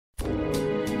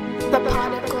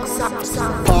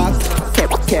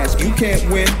Podcast, you can't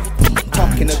win.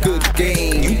 Talking a good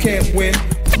game, you can't win.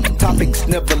 Topics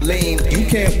never lame, you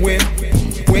can't win.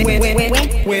 Win.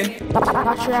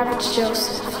 Watch your average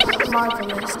Joseph.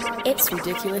 Marvelous. It's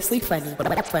ridiculously funny.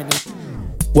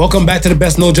 Welcome back to the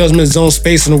best no judgment zone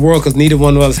space in the world, because neither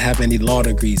one of us have any law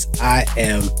degrees. I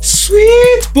am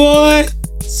sweet boy,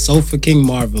 Sofa King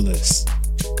Marvelous.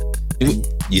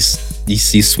 You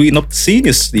see sweeten up the scene?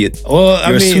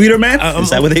 You're a sweeter man? Is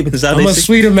that what they say? I'm a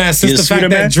sweeter man since the fact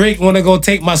that Drake want to go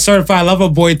take my certified lover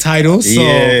boy title. So.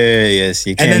 Yeah, yes.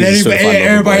 You can't. And then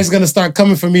everybody's going to start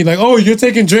coming for me like, oh, you're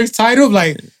taking Drake's title?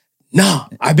 Like, no,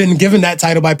 I've been given that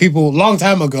title by people a long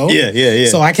time ago. Yeah.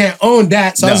 So I can't own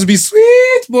that. So I'll just be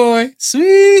sweet boy.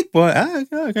 Sweet boy.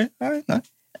 Okay. All right.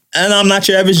 And I'm not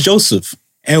your average Joseph.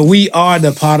 And we are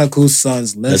the Particle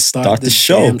Sons. Let's start the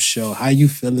damn show. How you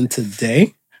feeling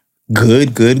today?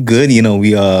 Good. You know,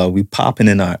 we popping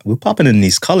in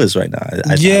these colors right now. I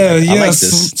like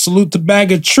this. Salute to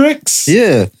Bag of Tricks.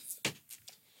 Yeah.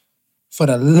 For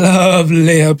the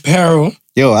lovely apparel.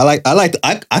 Yo, I think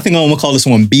I'm gonna call this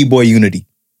one B-Boy Unity.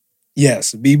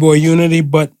 Yes, B-Boy Unity,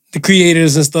 but the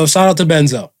creators and stuff. Shout out to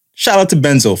Benzo. Shout out to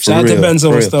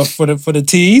Benzo and stuff for the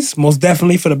tees. Most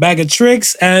definitely for the Bag of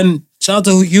Tricks, and shout out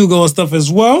to Hugo and stuff as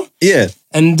well. Yeah.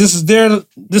 And this is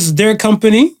their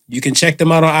company. You can check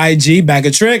them out on IG. Bag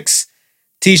of Tricks.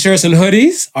 T-shirts and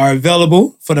hoodies are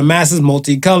available for the masses,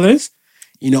 multi-colors.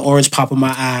 You know, orange popping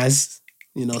my eyes.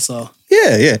 You know, so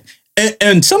yeah.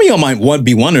 And some of y'all might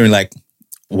be wondering, like,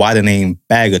 why the name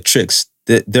Bag of Tricks?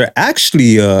 They're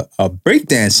actually a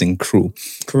breakdancing crew.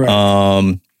 Correct.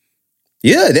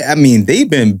 They've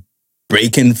been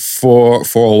breaking for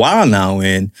a while now,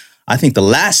 and I think the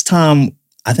last time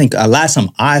I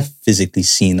physically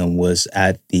seen them was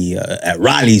at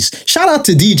Riley's. Shout out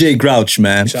to DJ Grouch,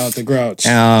 man. Shout out to Grouch.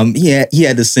 He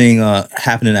had this thing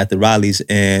happening at the Riley's,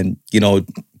 and you know,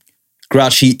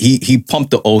 Grouch he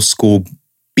pumped the old school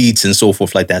beats and so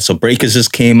forth like that. So Breakers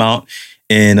just came out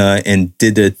and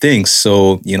did their thing.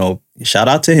 So, you know, shout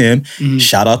out to him. Mm-hmm.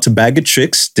 Shout out to Bag of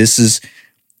Tricks. This is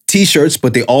T-shirts,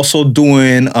 but they also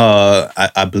doing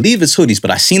I believe it's hoodies,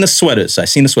 but I seen the sweaters.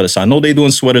 So I know they're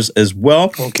doing sweaters as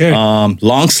well. Okay.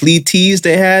 Long sleeve tees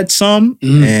they had some,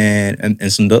 and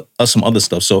some other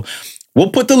stuff. So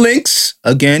we'll put the links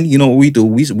again. You know what we do.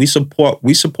 We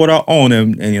support our own,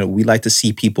 and you know, we like to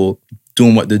see people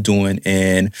doing what they're doing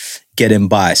and getting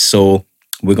by. So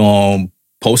we're gonna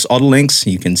post all the links.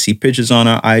 You can see pictures on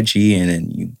our IG, and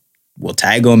then we'll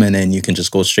tag them, and then you can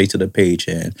just go straight to the page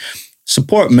and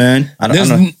support, man.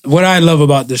 What I love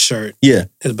about this shirt, is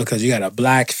because you got a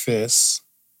black fist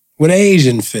with an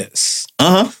Asian fist.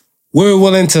 We're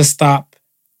willing to stop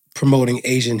promoting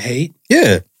Asian hate.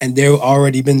 Yeah, and they've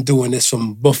already been doing this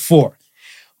from before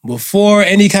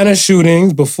any kind of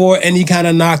shootings, before any kind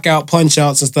of knockout, punch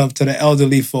outs and stuff to the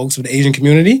elderly folks with the Asian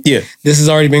community. Yeah, this has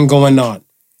already been going on.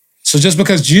 So just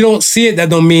because you don't see it, that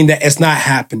don't mean that it's not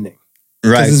happening.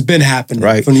 Right, because it's been happening.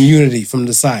 Right, from the unity from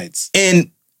the sides.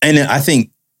 And I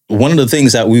think one of the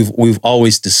things that we've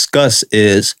always discussed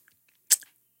is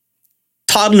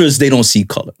toddlers, they don't see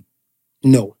color.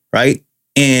 No. Right?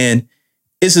 And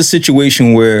it's a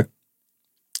situation where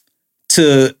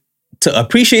to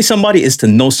appreciate somebody is to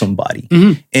know somebody.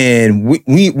 Mm-hmm. And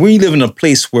we live in a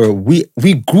place where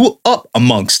we grew up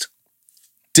amongst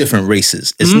different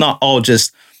races. It's not all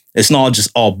just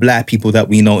all black people that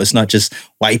we know. It's not just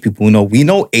white people we know. We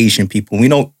know Asian people. We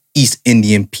know East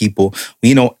Indian people.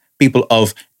 We know people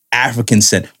of African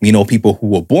descent. We know people who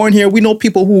were born here. We know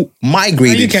people who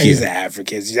migrated here. You can't use the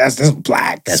Africans. That's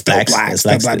black. That's still black.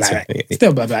 Still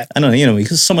black. I don't know,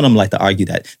 because some of them like to argue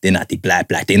that they're not the black.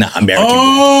 They're not American.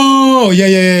 Oh,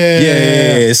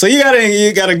 yeah. So you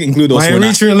gotta include those. My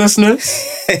Eritrean listeners,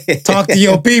 talk to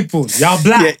your people. Y'all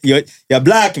black. You're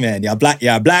black, man.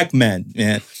 You're black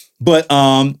man. But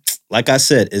like I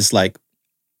said, it's like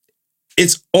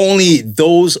it's only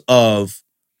those of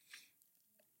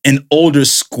an older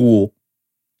school,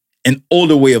 an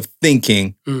older way of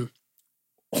thinking, who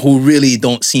really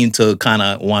don't seem to kind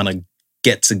of want to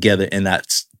get together in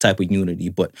that type of unity.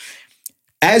 But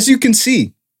as you can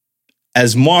see,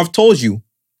 as Marv told you,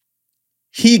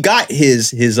 he got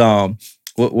his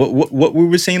what we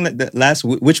were saying that last,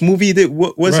 which movie did,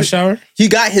 what was Rush Hour? He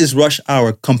got his Rush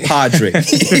Hour compadre.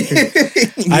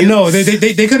 I know they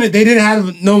didn't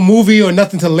have no movie or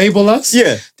nothing to label us.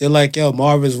 Yeah, they're like, yo,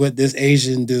 Marv is with this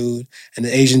Asian dude, and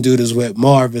the Asian dude is with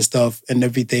Marv and stuff and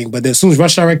everything. But then as soon as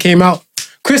Rush Hour came out,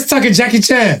 Chris Tucker, Jackie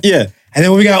Chan. Yeah. And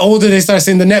then when we got older, they started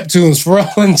seeing the Neptunes,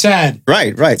 Pharrell and Chad.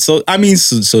 Right. So I mean,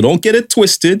 so don't get it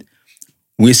twisted.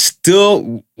 We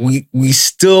still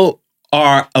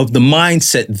are of the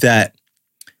mindset that,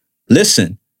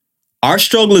 listen, our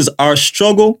struggle is our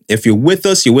struggle. If you're with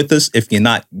us, you're with us. If you're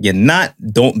not, you're not.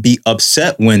 Don't be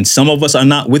upset when some of us are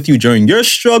not with you during your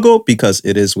struggle, because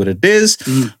it is what it is.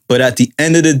 But at the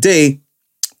end of the day,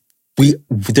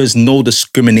 there's no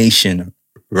discrimination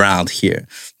around here.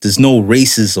 There's no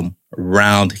racism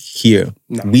around here.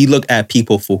 No. We look at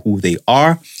people for who they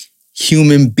are.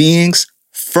 Human beings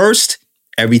first,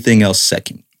 everything else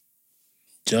second.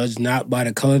 Judge not by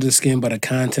the color of the skin, but the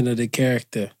content of the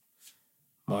character.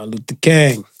 Martin Luther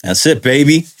King. That's it,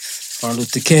 baby. Martin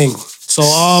Luther King. So,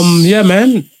 yeah,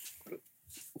 man.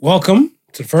 Welcome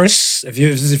to first. If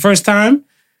this is your first time,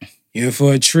 you're in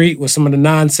for a treat with some of the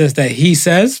nonsense that he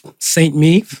says. Saint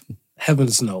me,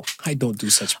 heavens no, I don't do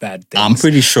such bad things. I'm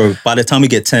pretty sure by the time we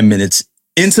get 10 minutes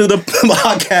into the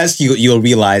podcast, you'll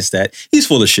realize that he's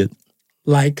full of shit.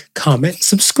 Like, comment,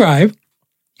 subscribe.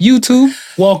 YouTube,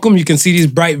 welcome. You can see these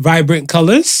bright, vibrant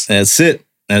colors. That's it.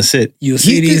 That's it. You'll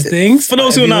see these things. For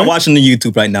those who are not watching the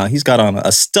YouTube right now, he's got on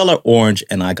a stellar orange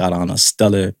and I got on a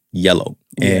stellar yellow.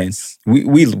 And yes.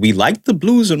 we like the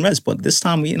blues and reds, but this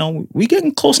time, we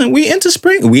getting close and we into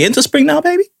spring. We into spring now,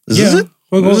 baby? This is it?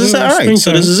 We're going to all right. Springtime.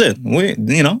 So this is it.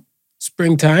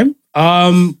 Springtime.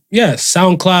 SoundCloud,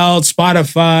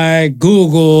 Spotify,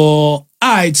 Google,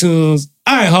 iTunes,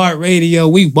 iHeartRadio.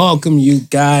 We welcome you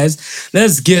guys.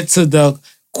 Let's get to the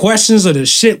questions of the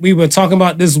shit we were talking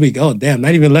about this week. Oh, damn,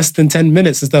 not even less than 10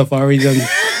 minutes and stuff already done.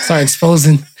 Start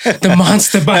exposing the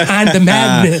monster behind the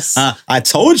madness. I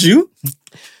told you.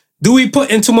 Do we put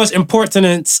in too much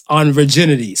importance on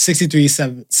virginity?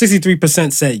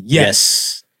 63% said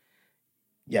yes.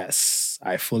 Yes,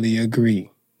 I fully agree.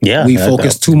 Yeah. We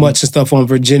focus too much and stuff on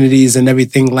virginities and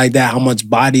everything like that, how much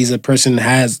bodies a person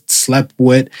has slept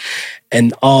with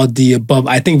and all the above.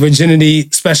 I think virginity,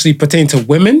 especially pertaining to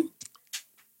women,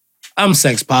 I'm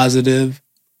sex positive.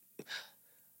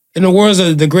 In the words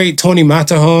of the great Tony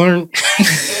Matterhorn,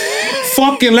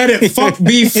 fucking let it fuck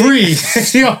be free.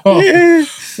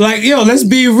 Let's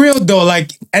be real though.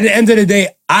 Like, at the end of the day,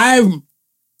 I'm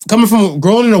coming from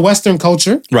growing in a Western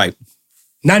culture. Right.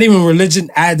 Not even religion,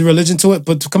 add the religion to it,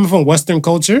 but coming from Western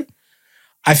culture,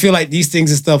 I feel like these things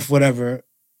and stuff, whatever,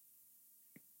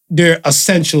 they're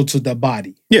essential to the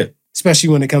body. Yeah. Especially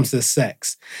when it comes to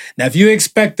sex. Now, if you're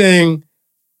expecting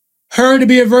her to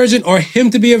be a virgin or him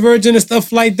to be a virgin and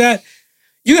stuff like that,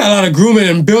 you got a lot of grooming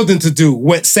and building to do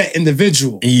with said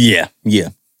individual. Yeah.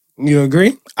 You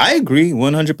agree? I agree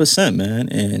 100%, man.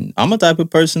 And I'm a type of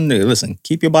person that, listen,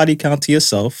 keep your body count to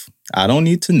yourself. I don't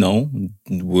need to know.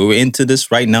 We're into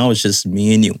this right now. It's just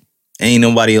me and you. Ain't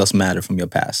nobody else matter from your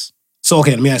past. So,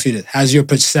 okay, let me ask you this. Has your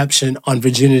perception on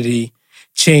virginity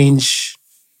changed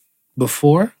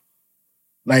before?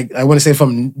 Like, I want to say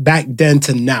from back then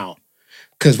to now.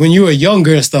 Because when you were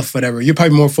younger and stuff, whatever, you're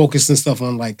probably more focused and stuff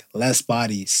on like less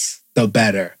bodies, the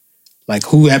better. Like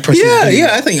who that person is. Yeah,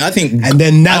 I think. And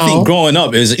then now, I think growing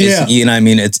up is you know what I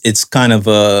mean. It's kind of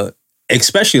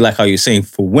especially like how you're saying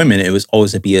for women, it was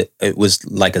always it was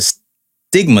like a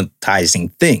stigmatizing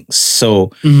thing.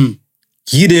 So you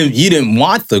didn't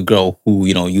want the girl who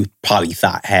you probably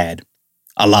thought had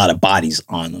a lot of bodies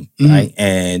on them, right?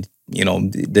 And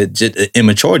the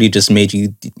immaturity just made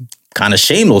you kind of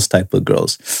shame those type of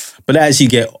girls. But as you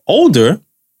get older,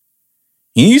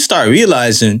 you start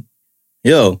realizing,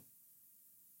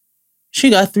 she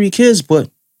got 3 kids,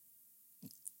 but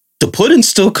the pudding's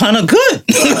still kind of good.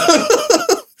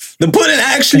 The pudding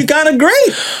actually kind of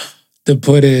great. The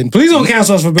pudding. Please don't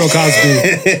cancel us for Bill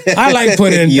Cosby. I like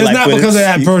pudding. It's not pudding? Because of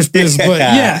that purpose, but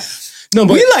yeah. No,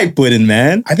 but we like pudding,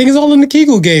 man. I think it's all in the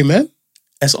Kegel game, man.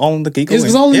 It's all in the Kegel game.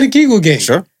 It's all in the Kegel game.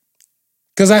 Sure.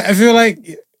 Because I feel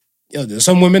like there's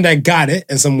some women that got it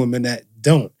and some women that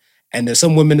don't. And there's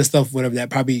some women and stuff, whatever, that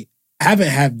probably haven't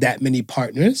had that many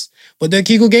partners, but their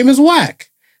Kegel game is whack.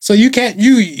 So you can't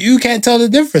tell the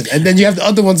difference. And then you have the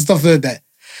other ones, stuff like that.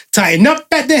 Tighten up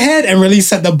at the head and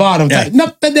release at the bottom. Yeah. Tighten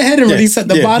up at the head and release at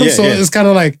the bottom. So it's kind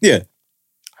of like,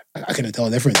 I couldn't tell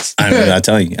the difference. I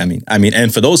tell you. I mean,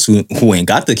 and for those who ain't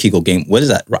got the Kegel game, what is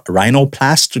that?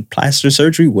 Rhinoplasty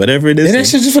surgery, whatever it is. Is that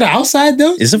shit just for the outside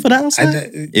though? Is it for the outside?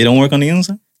 It don't work on the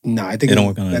inside? No, I think it don't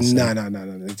work on the inside.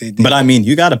 No. But I mean,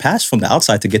 you got to pass from the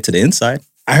outside to get to the inside.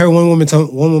 I heard one woman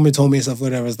told me stuff,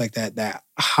 whatever. It's like that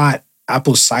hot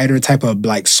apple cider type of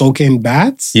like soak-in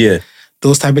baths. Yeah.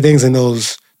 Those type of things and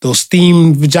those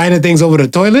steam vagina things over the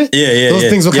toilet. Yeah. Those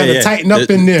things will kind of tighten up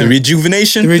in there. The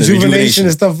rejuvenation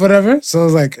and stuff, whatever. So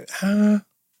it's like,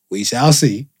 we shall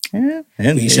see. Yeah.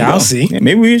 We shall see. Yeah,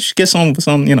 maybe we should get some,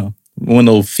 one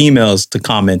of those females to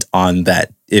comment on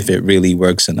that if it really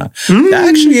works or not.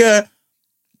 Actually,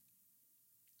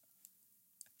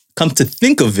 come to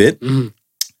think of it, Mhm.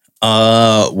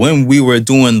 when we were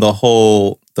doing the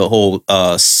whole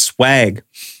swag,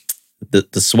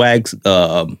 the swag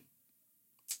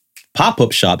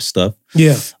pop-up shop stuff,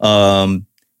 Yeah.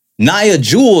 Nia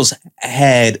Jules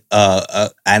had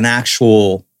an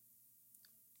actual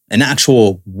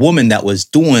woman that was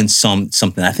doing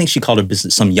something. I think she called her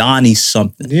business some Yanni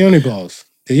something. The yoni balls.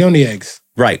 The yoni eggs.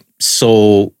 Right.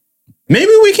 So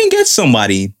maybe we can get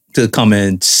somebody to come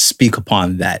and speak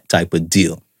upon that type of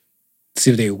deal.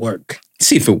 See if they work.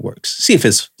 See if it works. See if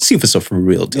it's a for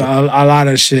real deal. A lot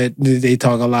of shit. They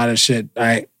talk a lot of shit.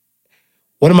 Right.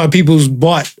 One of my people's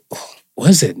bought. What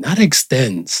is it? Not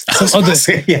extends. I was about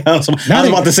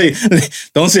to say,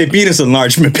 don't say penis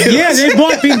enlargement pills. Yeah, they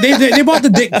bought they bought the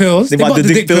dick pills. They bought the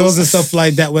dick pills and stuff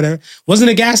like that. Whatever. Wasn't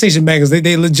a gas station bangers.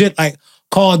 They legit like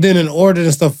called in and ordered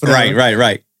and stuff for that.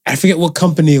 Right. I forget what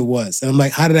company it was. And I'm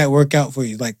like, how did that work out for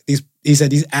you? Like he said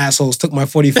these assholes took my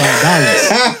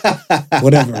 $45.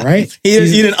 Whatever, right? He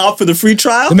didn't opt for the free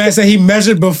trial? The man said he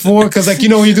measured before, because like, you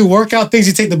know, when you do workout things,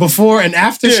 you take the before and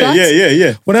after shots.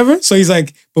 Yeah. Whatever. So he's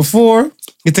like, before,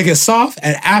 he took it soft,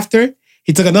 and after,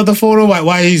 he took another photo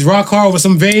while he's rock hard with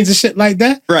some veins and shit like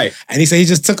that. Right. And he said he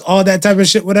just took all that type of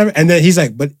shit, whatever. And then he's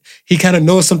like, but he kind of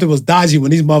knows something was dodgy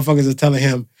when these motherfuckers are telling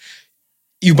him,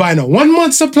 you buying a 1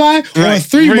 month supply or a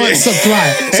 3 month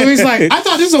supply. So he's like, I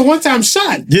thought this was a one-time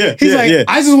shot. Yeah. He's like,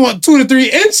 I just want 2 to 3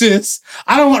 inches.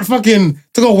 I don't want fucking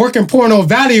to go work in Porno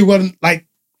Valley with like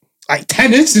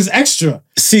 10 inches extra.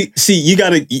 See, you'll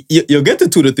get the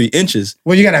 2 to 3 inches.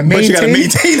 Well, you gotta maintain. But you gotta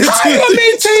maintain the How you gonna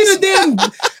maintain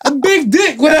a big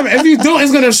dick? Whatever. If you don't,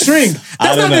 it's gonna shrink.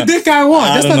 That's not the dick I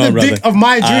want. That's not the dick of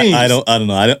my dreams. I don't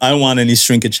know. I don't want any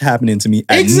shrinkage happening to me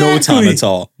at no time at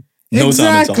all. No time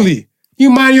at all. You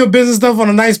mind your business stuff on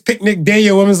a nice picnic day.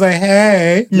 Your woman's like,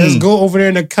 hey, let's go over there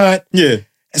in the cut. Yeah.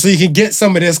 So you can get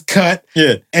some of this cut.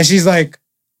 Yeah. And she's like,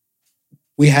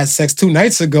 we had sex 2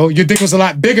 nights ago. Your dick was a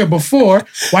lot bigger before.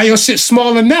 Why your shit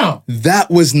smaller now? That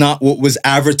was not what was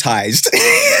advertised.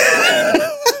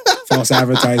 False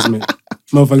advertisement.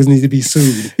 Motherfuckers need to be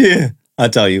sued. Yeah, I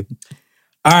tell you.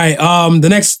 All right. The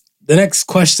next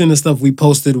question and stuff we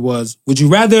posted was, would you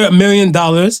rather $1 million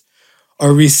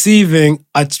or receiving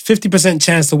a 50%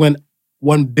 chance to win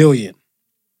 $1 billion?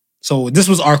 So this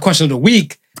was our question of the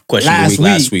week.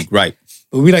 Last week, right.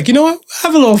 But we like, you know what? We'll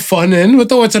have a little fun and we'll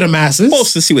throw it to the masses.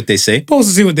 Post to see what they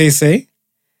say.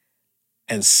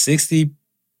 And 62%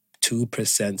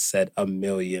 said $1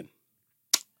 million.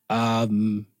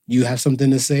 You have something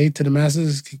to say to the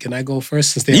masses? Can I go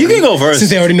first? You can go first.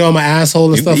 Since they already know I'm an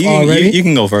asshole and stuff already. You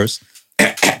can go first.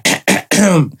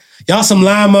 Y'all some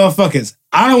lying motherfuckers.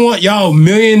 I don't want y'all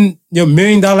 $1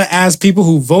 million ass people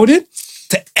who voted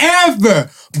to ever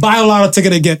buy a lotto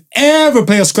ticket again, ever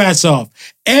play a scratch off,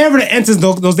 ever to enter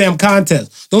those damn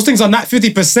contests. Those things are not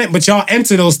 50%, but y'all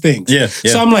enter those things. Yeah.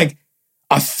 So I'm like,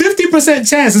 a 50%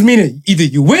 chance is meaning either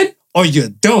you win or you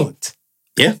don't.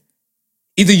 Yeah.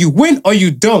 Either you win or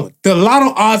you don't. The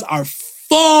lotto odds are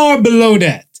far below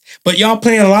that. But y'all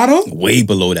playing lotto? Way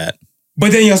below that.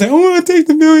 But then y'all say, I want to take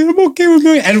the $1 million. I'm okay with $1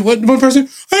 million. And one person,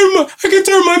 I can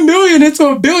turn my $1 million into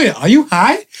 $1 billion. Are you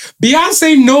high?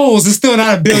 Beyonce knows is still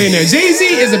not a billionaire. Jay-Z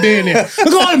is a billionaire. Look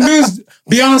at all the millions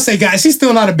Beyonce got. She's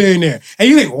still not a billionaire. And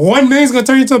you think $1 million is going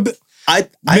to turn you into a billion? I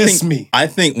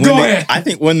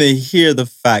think when they hear the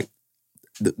fact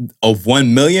of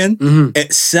 1 million,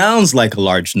 it sounds like a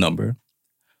large number,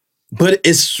 but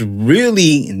it's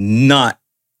really not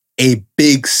a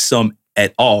big sum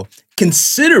at all,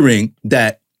 considering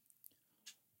that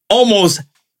almost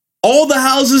all the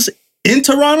houses in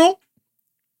Toronto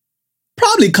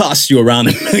probably cost you around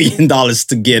 $1 million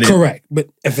to get in. Correct. But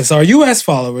if it's our U.S.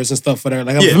 followers and stuff for that,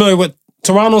 like I'm familiar with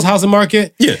Toronto's housing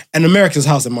market and America's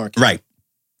housing market.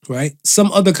 Right.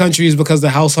 Some other countries, because the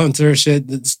house hunter shit,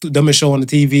 the dumbest show on the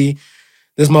TV,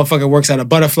 this motherfucker works at a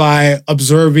Butterfly,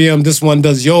 Observium, this one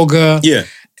does yoga. Yeah.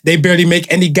 They barely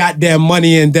make any goddamn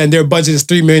money, and then their budget is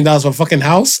 $3 million for a fucking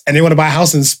house, and they want to buy a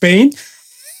house in Spain.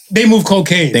 They move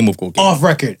cocaine. Off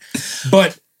record.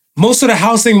 But most of the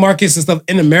housing markets and stuff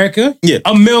in America,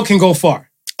 $1 million can go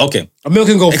far. Okay. $1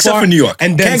 million can go Except far. for New York.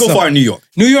 And then can't go far in New York.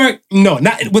 New York, no.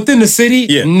 Not within the city,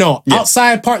 no. Yeah.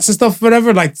 Outside parts and stuff,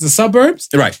 whatever, like the suburbs.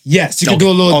 Right. Yes, you can do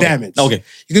a little damage. Okay.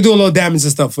 You can do a little damage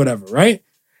and stuff, whatever, right?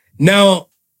 Now,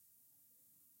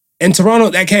 in Toronto,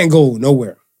 that can't go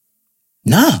nowhere.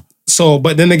 Nah. So,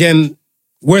 but then again,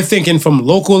 we're thinking from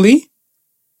locally.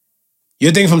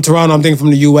 You're thinking from Toronto, I'm thinking from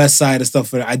the US side and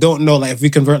stuff. I don't know, like, if we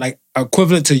convert, like,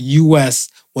 equivalent to US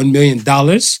 $1 million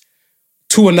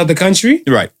to another country,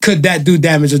 right? Could that do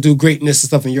damage or do greatness and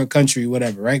stuff in your country,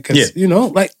 whatever, right? Because, you know,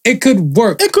 like, it could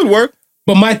work. It could work.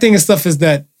 But my thing and stuff is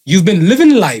that you've been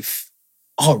living life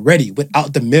already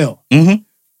without the mill. Mm-hmm.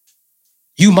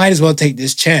 You might as well take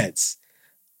this chance.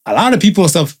 A lot of people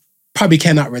and stuff probably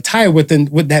cannot retire with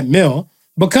that mill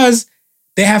because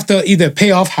they have to either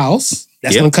pay off house,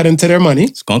 that's going to cut into their money.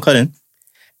 It's going to cut in.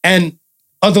 And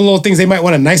other little things they might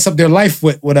want to nice up their life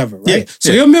with, whatever, right? Yeah,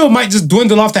 so your mill might just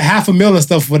dwindle off to $500,000 and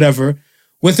stuff, whatever,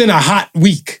 within a hot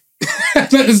week.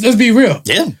 let's be real.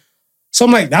 Yeah. So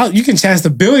I'm like, now you can chance the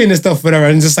 $1 billion and stuff, whatever,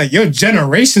 and just like your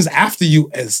generations after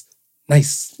you is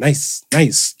nice.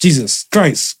 Jesus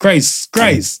Christ.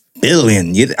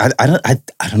 Billion. I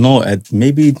don't know.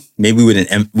 Maybe we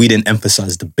didn't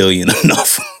emphasize the billion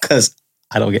enough because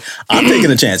I don't get. I'm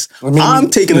taking a chance. I'm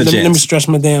taking a chance. Let me stretch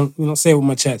my damn. Say it with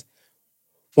my chest.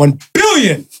 1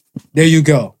 billion. There you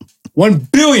go. 1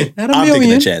 billion. Not a million. I'm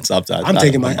taking a chance. I'm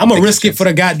taking mine. I'm gonna risk it for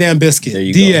the goddamn biscuit. There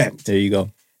you the go. End. There you go.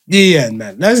 The end,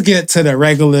 man. Let's get to the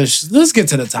regular. Let's get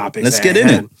to the topics. Let's get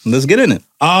in it.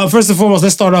 First and foremost,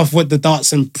 let's start off with the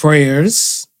thoughts and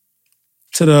prayers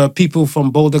to the people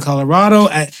from Boulder, Colorado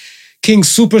at King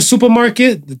Sooper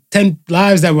Supermarket. The 10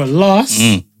 lives that were lost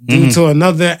due to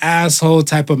another asshole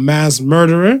type of mass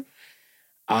murderer.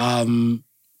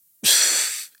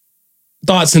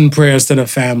 Thoughts and prayers to the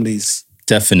families.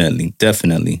 Definitely.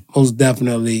 Most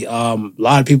definitely. A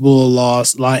lot of people were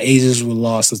lost. A lot of ages were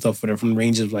lost and stuff, whatever, from the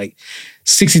range of like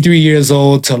 63 years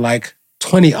old to like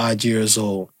 20 odd years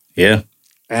old. Yeah.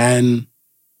 And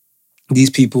these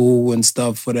people and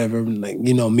stuff, whatever, like,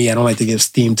 me, I don't like to give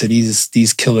steam to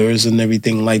these killers and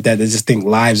everything like that. They just think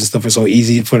lives and stuff are so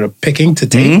easy for the picking to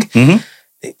take. Mm-hmm.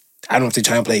 I don't know if they're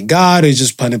trying to play God or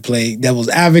just trying to play devil's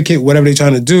advocate, whatever they're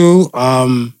trying to do.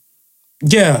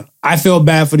 Yeah, I feel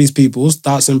bad for these people's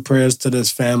thoughts and prayers to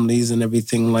those families and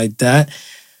everything like that.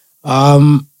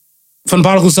 From the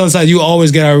Prodigal Son side, you always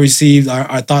get our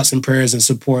thoughts and prayers and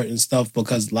support and stuff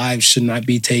because lives should not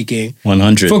be taken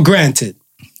 100 for granted.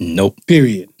 Nope.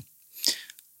 Period.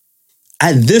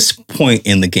 At this point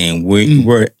in the game,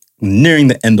 we're nearing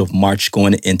the end of March,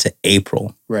 going into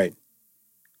April. Right.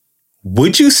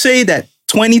 Would you say that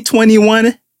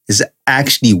 2021 is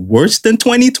actually worse than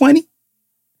 2020?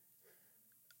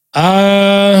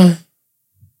 You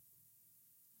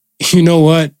know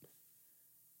what?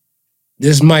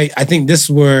 I think this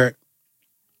where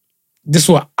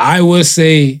I would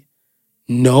say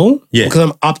no. Yeah. Because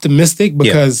I'm optimistic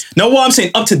because... No, well, I'm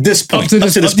saying up to this point. Up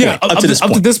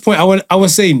to this point, I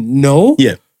would say no.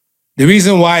 Yeah. The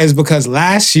reason why is because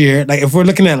last year, like if we're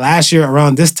looking at last year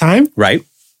around this time... Right.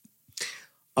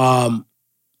 It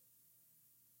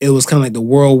was kind of like the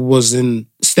world was in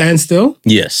standstill.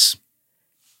 Yes.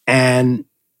 And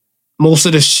most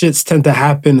of the shits tend to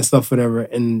happen and stuff, whatever,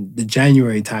 in the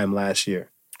January time last year.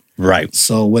 Right.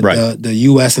 So with the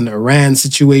U.S. and Iran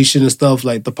situation and stuff,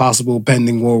 like the possible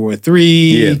pending World War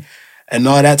III and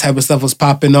all that type of stuff was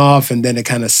popping off, and then it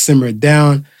kind of simmered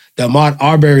down. The Ahmaud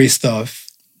Arbery stuff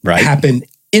happened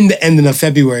in the ending of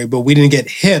February, but we didn't get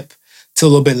hip till a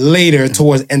little bit later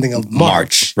towards the ending of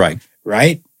March.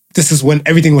 Right? This is when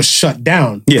everything was shut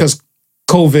down because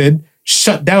COVID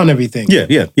shut down everything.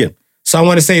 Yeah. So I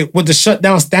want to say with the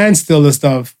shutdown, standstill and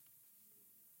stuff,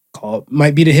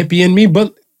 might be the hippie in me,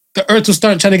 but the earth will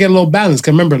start trying to get a little balance.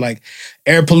 Because remember, like,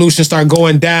 air pollution started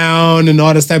going down and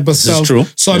all this type of stuff. This is true.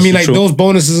 So, I mean, like, those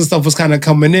bonuses and stuff was kind of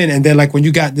coming in. And then, like, when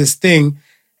you got this thing,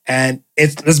 and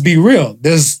let's be real,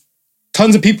 there's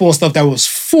tons of people and stuff that was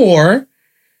for,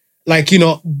 like,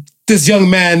 this young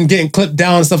man getting clipped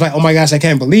down and stuff like, oh my gosh, I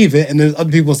can't believe it. And there's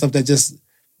other people and stuff that just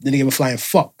didn't give a flying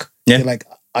fuck. Yeah. They're like,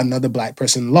 another black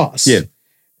person lost. Yeah.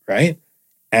 Right?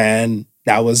 And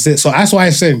that was it. So that's why I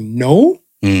said no.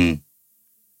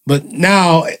 But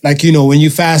now, like, when you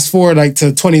fast forward like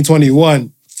to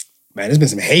 2021, man, there's been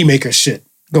some haymaker shit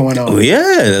going on. Oh,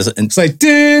 yeah. It's like,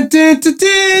 dun, dun, dun,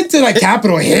 dun, dun, like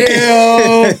Capitol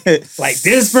Hill. Like,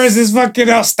 this person's fucking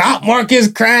up. Stock market's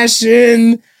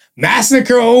crashing.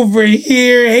 Massacre over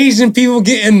here. Asian people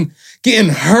getting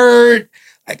hurt.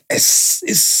 Like,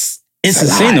 it's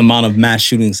insane the amount of mass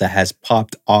shootings that has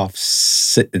popped off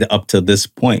up to this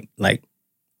point. Like,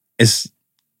 it's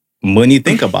when you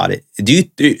think about it, do you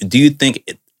think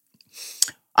it?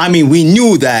 I mean, we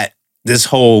knew that this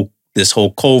whole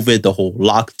COVID, the whole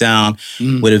lockdown,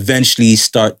 would eventually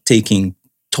start taking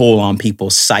toll on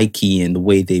people's psyche and the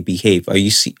way they behave.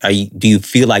 Do you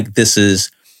feel like this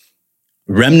is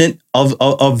remnant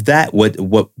of that?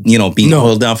 What being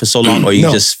held down for so long, or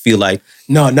you just feel like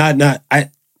not.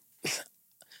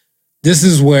 This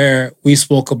is where we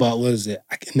spoke about, what is it?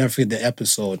 I can never forget the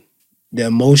episode. The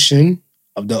emotion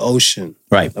of the ocean.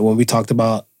 Right. Like when we talked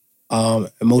about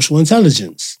emotional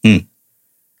intelligence.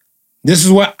 This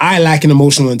is what I lack in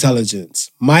emotional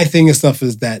intelligence. My thing and stuff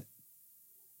is that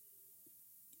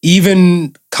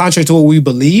even contrary to what we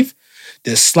believe,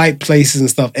 there's slight places and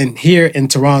stuff. And here in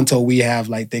Toronto, we have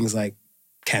like things like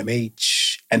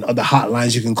CAMH and other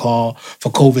hotlines you can call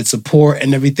for COVID support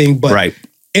and everything. But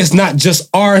it's not just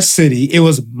our city. It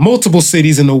was multiple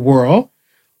cities in the world.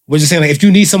 We're just saying, like, if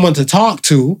you need someone to talk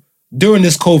to during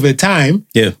this COVID time,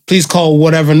 please call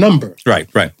whatever number.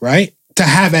 Right? To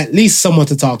have at least someone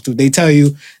to talk to. They tell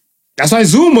you, that's why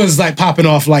Zoom was like popping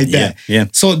off like that.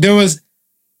 So there was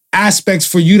aspects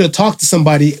for you to talk to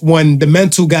somebody when the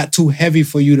mental got too heavy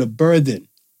for you to burden.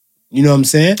 You know what I'm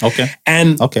saying? Okay,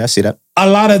 I see that. A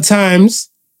lot of times,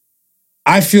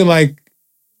 I feel like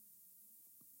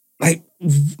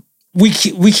we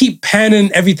keep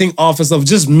panning everything off as of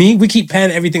just me. We keep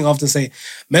panning everything off to say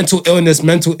mental illness,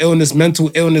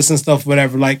 and stuff,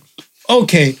 whatever. Like,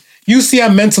 okay, you see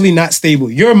I'm mentally not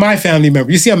stable. You're my family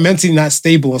member. You see I'm mentally not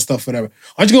stable and stuff, whatever.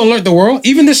 Aren't you going to alert the world?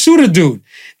 Even this shooter dude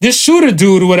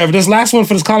or whatever, this last one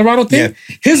for this Colorado thing,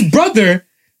 his brother,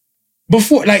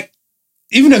 before, like,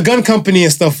 even a gun company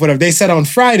and stuff, whatever, they said on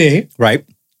Friday,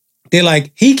 they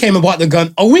like, he came and bought the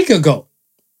gun a week ago.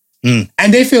 And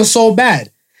they feel so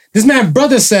bad. This man's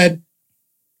brother said,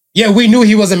 yeah, we knew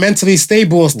he wasn't mentally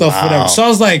stable and stuff, whatever. So I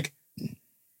was like,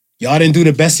 y'all didn't do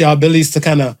the best of y'all abilities to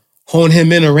kind of hone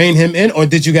him in or rein him in? Or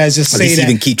did you guys just say that?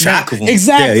 Even keep track of him.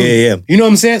 Exactly. Yeah. You know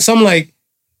what I'm saying? So I'm like,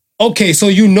 okay, so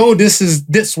you know this is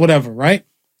this, whatever, right?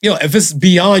 If it's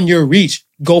beyond your reach,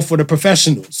 go for the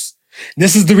professionals.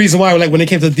 This is the reason why, like, when it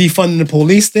came to defunding the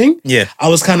police thing, I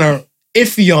was kind of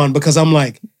iffy on, because I'm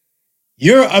like,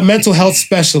 you're a mental health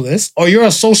specialist or you're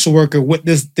a social worker with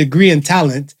this degree and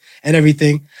talent and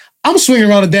everything. I'm swinging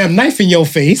around a damn knife in your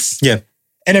face and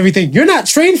everything. You're not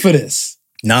trained for this.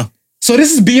 No. So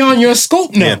this is beyond your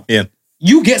scope now.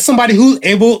 You get somebody who's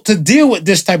able to deal with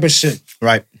this type of shit.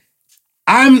 Right.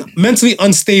 I'm mentally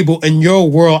unstable in your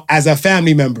world as a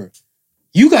family member.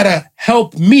 You gotta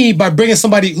help me by bringing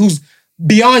somebody who's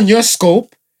beyond your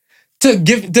scope to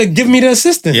give me the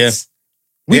assistance.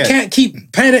 We can't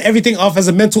keep panning everything off as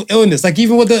a mental illness. Like,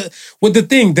 even with the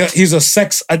thing, he was a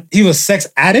sex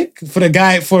addict for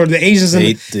the Asians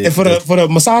and for the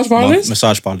massage parlors.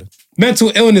 Massage parlor.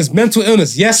 Mental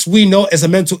illness. Yes, we know it's a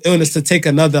mental illness to take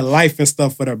another life and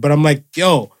stuff for her. But I'm like,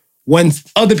 yo, when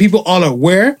other people are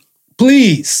aware,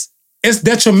 please, it's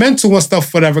detrimental and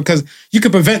stuff, whatever, because you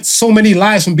could prevent so many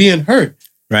lives from being hurt.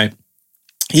 Right.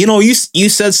 You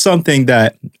said something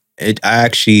that I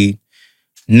actually,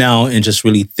 now and just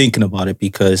really thinking about it,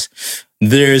 because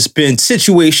there's been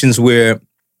situations where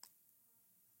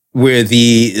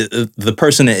the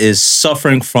person is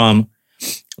suffering from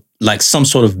like some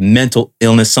sort of mental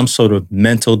illness, some sort of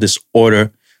mental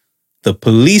disorder. The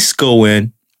police go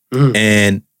in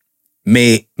and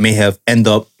may have end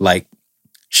up like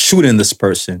shooting this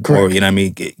person. Correct. Or, you know what I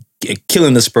mean,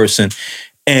 killing this person.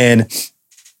 And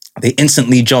they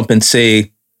instantly jump and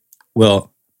say,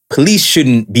 well, police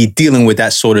shouldn't be dealing with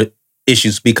that sort of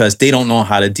issues because they don't know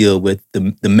how to deal with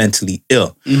the mentally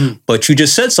ill. Mm-hmm. But you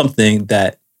just said something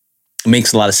that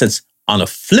makes a lot of sense. On the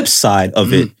flip side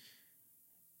of it,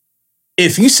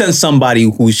 if you send somebody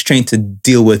who's trained to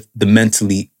deal with the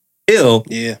mentally ill,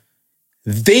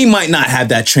 they might not have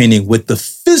that training with the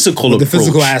physical approach. The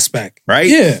physical aspect. Right?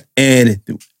 Yeah. And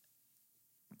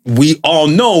we all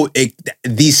know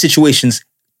these situations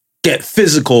get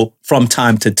physical from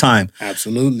time to time.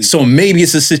 Absolutely. So maybe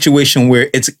it's a situation where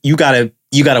it's you gotta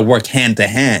work hand to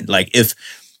hand. Like if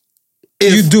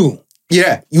you do.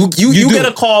 Yeah. You get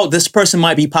a call, this person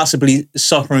might be possibly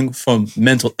suffering from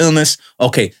mental illness.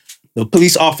 Okay. The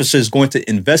police officer is going to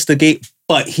investigate,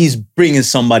 but he's bringing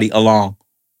somebody along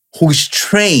who's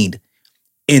trained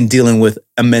in dealing with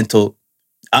a mental,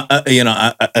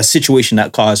 a situation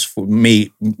that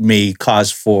may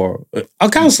cause for a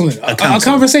conversation.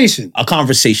 A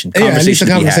conversation. Yeah, at least a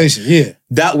conversation. Yeah.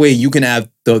 That way you can have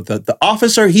the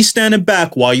officer. He's standing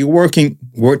back while you're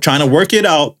trying to work it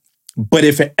out. But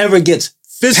if it ever gets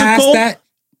physical,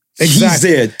 he's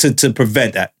there to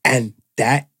prevent that. And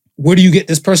that. Where do you get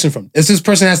this person from? This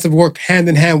person has to work hand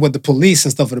in hand with the police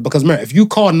and stuff. Because remember, if you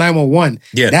call 911,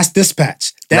 that's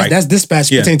dispatch. That's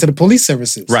dispatch pertaining to the police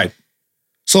services. Right.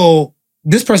 So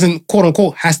this person, quote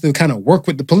unquote, has to kind of work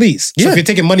with the police. So if you're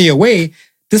taking money away,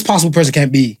 this possible person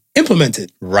can't be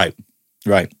implemented. Right.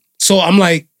 So I'm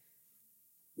like,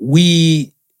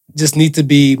 we just need to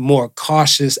be more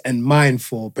cautious and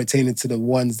mindful pertaining to the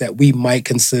ones that we might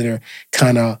consider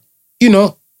kind of, I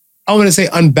want to say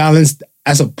unbalanced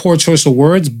as a poor choice of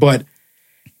words, but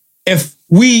if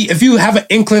you have an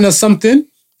inkling of something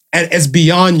and it's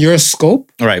beyond your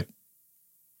scope, right,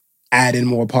 add in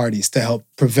more parties to help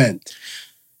prevent.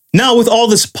 Now, with all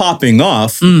this popping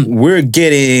off, we're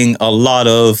getting a lot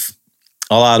of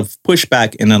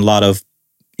pushback and a lot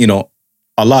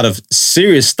of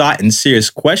serious thought and serious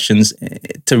questions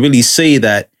to really say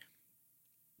that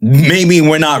maybe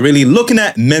we're not really looking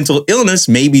at mental illness.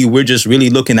 Maybe we're just really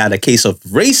looking at a case of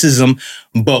racism,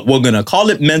 but we're going to call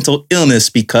it mental illness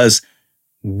because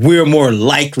we're more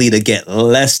likely to get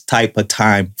less type of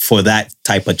time for that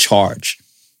type of charge.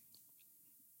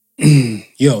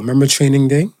 Yo, remember training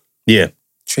day? Yeah.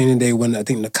 Training day when I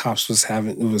think the cops was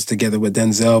together with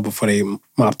Denzel before they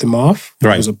mopped him off.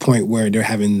 Right. There was a point where they're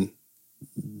having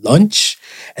lunch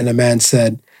and the man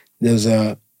said there was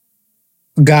a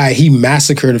guy, he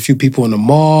massacred a few people in the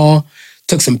mall,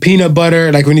 took some peanut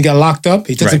butter, like when he got locked up,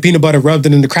 he took some peanut butter, rubbed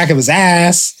it in the crack of his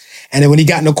ass, and then when he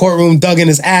got in the courtroom, dug in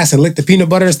his ass and licked the peanut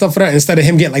butter and stuff for that, instead of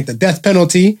him getting like the death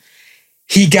penalty,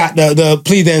 he got the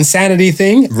plea, the insanity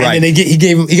thing, right. And then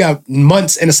he got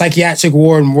months in a psychiatric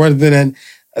ward more than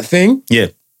a thing. Yeah.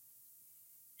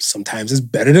 Sometimes it's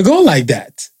better to go like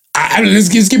that. Let's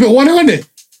keep it 100.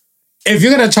 If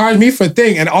you're gonna charge me for a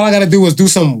thing and all I gotta do is do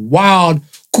some wild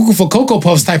cuckoo for Cocoa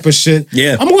Puffs type of shit,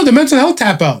 yeah, I'm going to mental health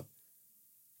tap out.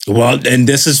 Well, and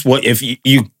this is what, if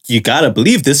you gotta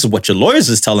believe this is what your lawyers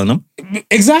is telling them.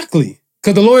 Exactly.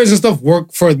 Because the lawyers and stuff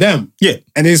work for them. Yeah.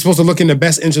 And they're supposed to look in the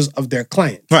best interest of their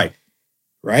client. Right.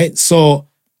 Right? So,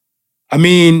 I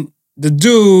mean, the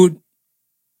dude,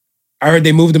 I heard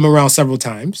they moved him around several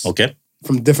times. Okay.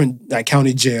 From different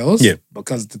county jails. Yeah.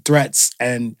 Because the threats,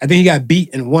 and I think he got beat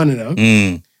in one of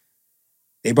them.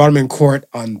 They brought him in court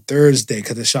on Thursday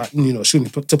because the shooting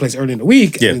took place early in the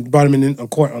week. Yeah. And they brought him in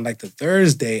court on like the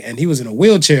Thursday, and he was in a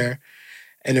wheelchair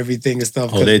and everything and stuff.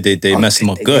 Oh, they messed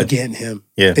him up good. They getting him.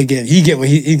 Yeah. He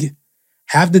get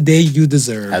have the day you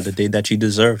deserve. Have the day that you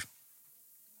deserve.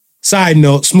 Side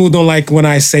note, Smooth don't like when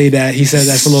I say that. He says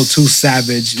that's a little too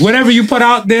savage. Whatever you put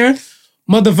out there,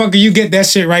 motherfucker, you get that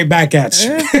shit right back at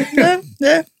you.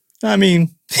 Yeah. I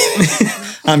mean,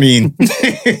 are we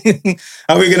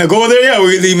gonna go there? Yeah,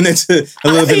 we're leaving it to a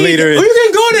little bit later. You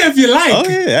can go there if you like. Oh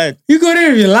yeah, you go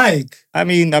there if you like. I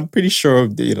mean, I'm pretty sure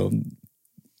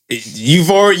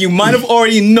you might have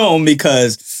already known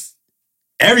because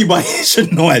everybody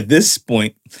should know at this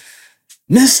point,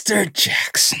 Mr.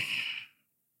 Jaxn.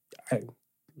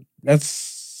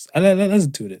 Let's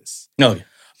do this. No.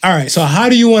 All right. So how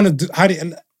do you want to do? How do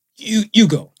you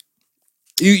go?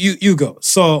 You go.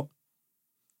 So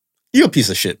you're a piece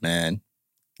of shit, man.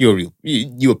 You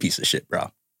a piece of shit, bro.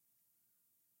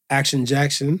 Action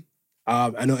Jackson.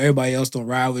 I know everybody else don't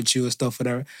ride with you and stuff,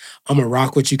 whatever. I'm gonna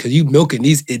rock with you because you milking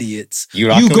these idiots. You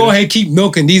go ahead, keep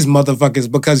milking these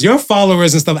motherfuckers because your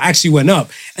followers and stuff actually went up.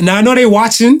 And now I know they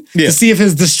watching to see if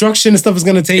his destruction and stuff is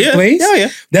gonna take place. Yeah.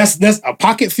 That's a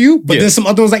pocket few, but there's some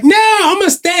other ones like, no, I'm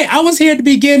gonna stay. I was here at the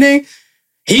beginning.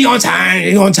 He on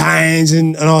times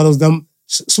and all those dumb.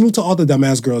 Salute to all the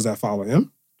dumbass girls that follow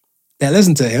him, that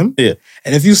listen to him. Yeah.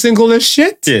 And if you single as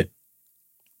shit,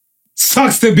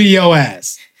 sucks to be your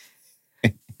ass.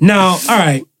 Now, all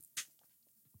right.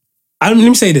 Let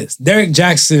me say this. Derrick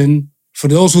Jaxn, for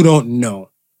those who don't know,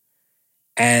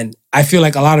 and I feel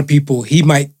like a lot of people, he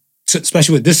might,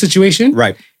 especially with this situation,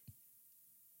 right?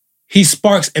 He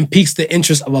sparks and piques the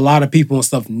interest of a lot of people and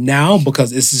stuff now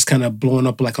because it's just kind of blowing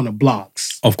up like on the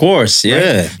blogs. Of course, yeah.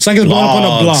 Right? It's like it's blowing up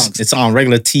on the blogs. It's on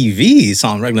regular TV. It's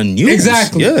on regular news.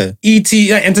 Exactly. Yeah.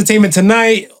 E.T., Entertainment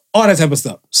Tonight, all that type of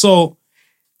stuff. So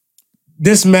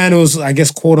this man was, I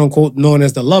guess, quote unquote, known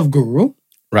as the love guru.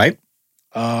 Right.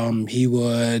 He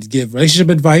would give relationship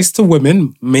advice to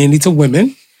women, mainly to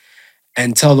women,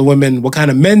 and tell the women what kind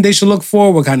of men they should look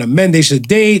for, what kind of men they should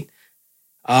date.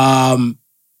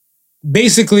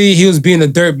 Basically, he was being a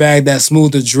dirtbag that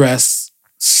Smooth addressed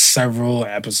several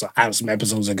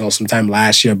episodes ago, sometime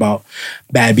last year, about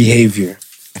bad behavior.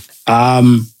 Now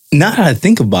that I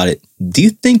think about it, do you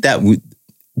think that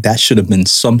that should have been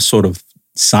some sort of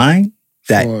sign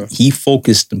that he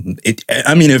focused it?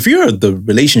 I mean, if you're the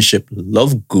relationship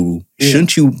love guru,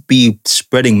 shouldn't you be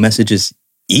spreading messages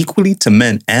equally to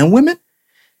men and women?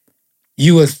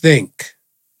 You would think.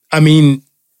 I mean,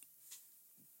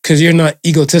 because you're not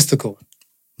egotistical.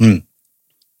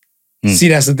 See,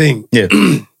 that's the thing. Yeah.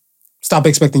 Stop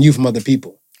expecting you from other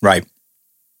people. Right.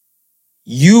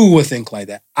 You would think like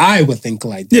that. I would think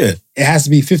like that. Yeah. It has to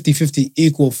be 50-50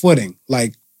 equal footing.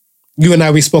 Like you and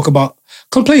I, we spoke about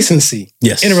complacency.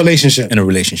 Yes. In a relationship. In a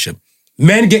relationship.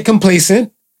 Men get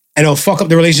complacent and they'll fuck up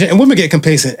the relationship. And women get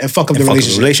complacent and fuck up the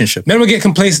relationship. Men will get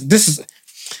complacent. This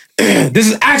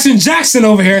is Action Jaxn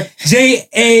over here.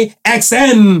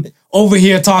 Jaxn over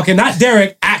here talking. Not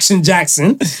Derrick, Action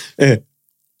Jaxn.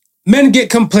 men get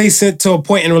complacent to a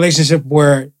point in a relationship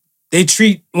where they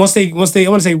treat once they get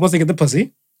the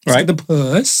pussy, Right. the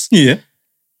puss. Yeah.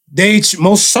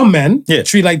 Some men Yeah.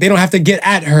 treat like they don't have to get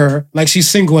at her like she's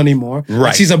single anymore. Right.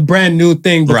 Like she's a brand new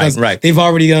thing because Right. they've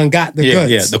already got the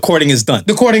goods. Yeah. The courting is done.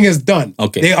 The courting is done.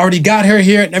 Okay. They already got her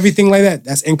here and everything like that.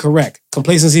 That's incorrect.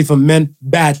 Complacency from men,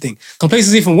 bad thing.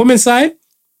 Complacency from women's side,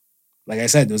 like I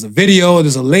said, there's a video,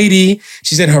 there's a lady,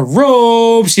 she's in her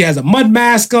robe, she has a mud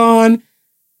mask on.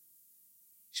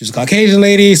 She was a Caucasian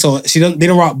lady, so they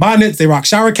don't rock bonnets, they rock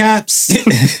shower caps.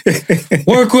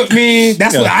 Work with me.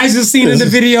 That's what I just seen in the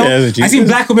video. I seen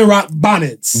black women rock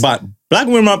bonnets. But black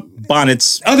women rock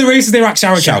bonnets. Other races, they rock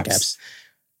shower caps.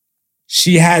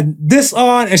 She had this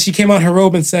on and she came out her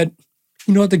robe and said,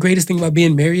 you know what the greatest thing about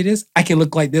being married is? I can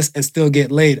look like this and still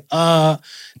get laid.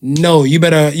 No, you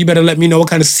better let me know what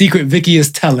kind of secret Vicky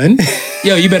is telling.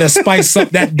 Yo, you better spice up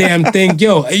that damn thing.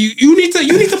 Yo, you need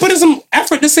to put in some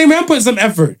effort the same way I'm putting some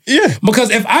effort. Yeah. Because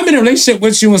if I'm in a relationship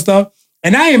with you and stuff,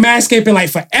 and I ain't manscaping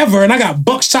like forever, and I got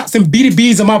buckshots and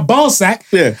BDBs in my ball sack,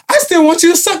 Yeah. I still want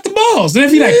you to suck the balls. And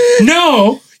if you're like,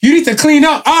 no, you need to clean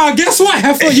up. Guess what,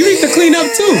 heifer? You need to clean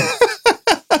up too.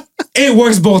 It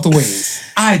works both ways.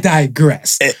 I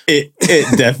digress. It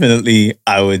definitely,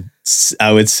 I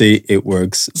would say it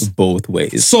works both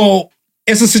ways. So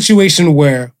it's a situation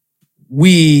where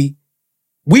we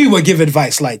would give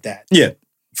advice like that. Yeah.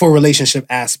 For a relationship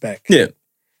aspect. Yeah.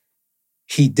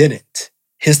 He didn't.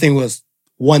 His thing was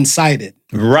one-sided.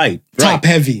 Right. Top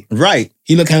heavy. Right.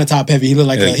 He looked kind of top heavy. He looked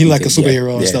like a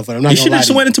superhero and stuff. But I'm not he gonna should lie have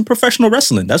to you. went into professional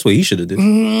wrestling. That's what he should have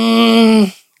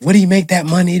did. Would he make that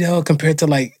money though, compared to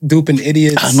like duping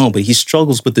idiots? I don't know, but he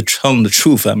struggles with telling the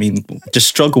truth. I mean, just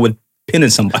struggle with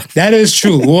pinning somebody. That is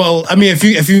true. Well, I mean, if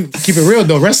you keep it real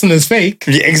though, wrestling is fake.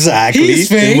 Yeah, exactly. He's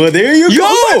fake. Well, there you go. You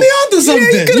might be onto something.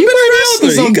 Yeah,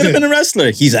 he could have been a wrestler.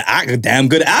 He's a damn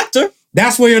good actor.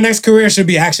 That's where your next career should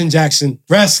be. Action Jaxn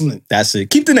wrestling. That's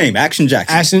it. Keep the name, Action Jaxn.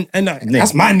 Action, and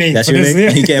that's my name. That's for your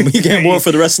this. name. You can't work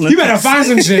for the wrestling. You better find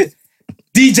some shit.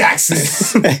 D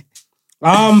Jaxn.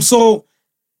 So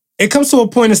it comes to a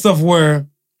point of stuff where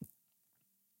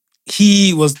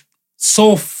he was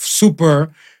so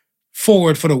super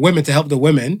forward for the women to help the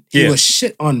women. He would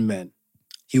shit on men.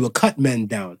 He would cut men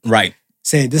down. Right.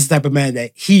 Saying this is the type of man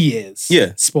that he is.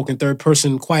 Yeah. Spoken third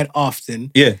person quite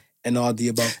often. Yeah. And all the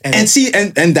above. And see,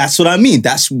 and that's what I mean.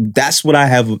 That's what I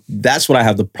have. That's what I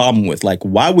have the problem with. Like,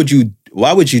 why would you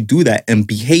do that and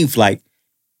behave like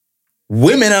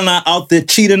women are not out there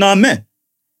cheating on men?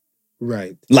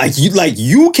 Right.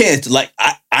 You can't. Like,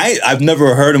 I've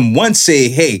never heard him once say,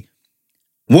 "Hey,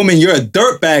 woman, you're a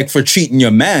dirtbag for cheating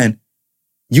your man.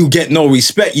 You get no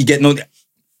respect. You get no."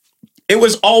 It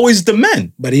was always the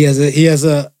men. But he has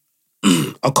a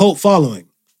a cult following.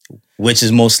 Which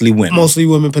is mostly women. Mostly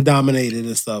women predominated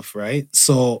and stuff, right?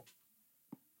 So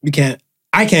I can't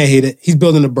hate it. He's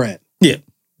building a brand. Yeah.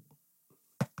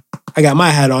 I got my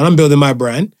hat on. I'm building my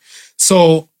brand.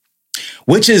 So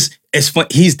which is it's fun.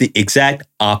 He's the exact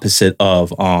opposite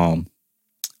of I'm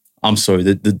sorry,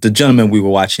 the gentleman we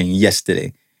were watching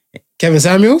yesterday. Kevin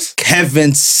Samuels?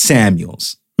 Kevin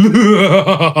Samuels.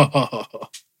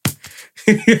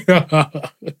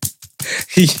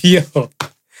 Yo.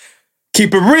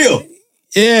 Keep it real.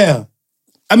 Yeah.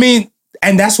 I mean,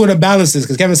 and that's what a balance is,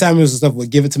 because Kevin Samuels and stuff would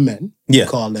give it to men. Yeah.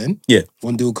 Call in. Yeah.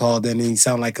 One dude called in and he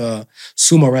sounded like a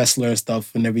sumo wrestler and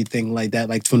stuff and everything like that.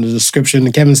 Like from the description,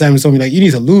 and Kevin Samuels told me, like, you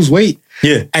need to lose weight.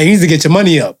 Yeah. And you need to get your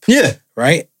money up. Yeah.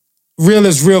 Right? Real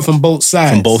is real from both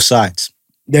sides. From both sides.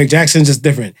 Derrick Jaxn just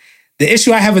different. The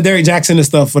issue I have with Derrick Jaxn and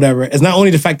stuff, whatever, is not only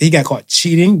the fact that he got caught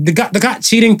cheating, the caught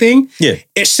cheating thing, yeah,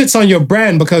 it shits on your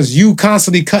brand because you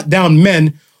constantly cut down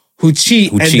men who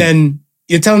cheat, then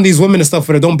you're telling these women and stuff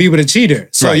that don't be with a cheater.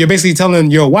 So you're basically telling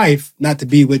your wife not to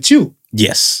be with you.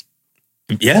 Yes.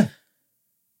 Yeah.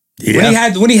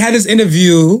 Yeah. When he had his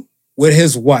interview with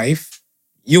his wife,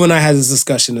 you and I had this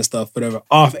discussion and stuff, whatever,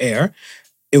 off air.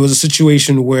 It was a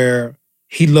situation where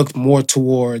he looked more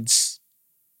towards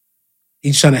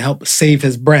he's trying to help save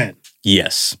his brand.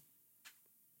 Yes.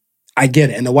 I get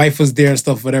it. And the wife was there and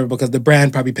stuff, whatever, because the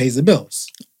brand probably pays the bills.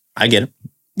 I get it.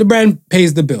 The brand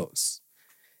pays the bills.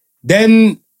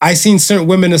 Then I seen certain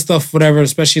women and stuff, whatever,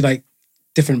 especially like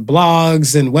different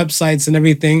blogs and websites and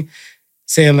everything,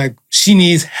 saying like, she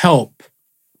needs help.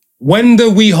 When do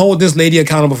we hold this lady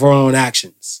accountable for her own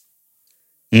actions?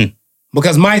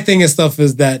 Because my thing and stuff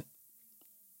is that,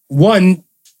 one,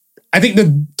 I think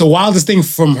the wildest thing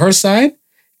from her side,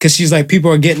 because she's like,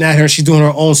 people are getting at her, she's doing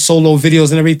her own solo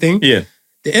videos and everything. Yeah.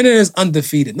 The internet is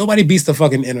undefeated. Nobody beats the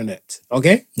fucking internet,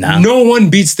 okay? Nah. No one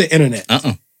beats the internet.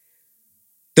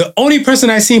 The only person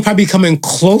I seen probably coming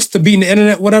close to beating the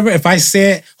internet, whatever, if I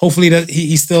say it, hopefully that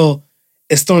he still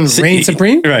is still reign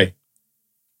supreme. Right.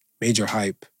 Major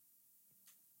hype.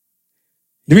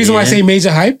 The reason why I say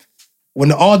major hype,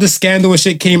 when all the scandal and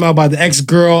shit came out about the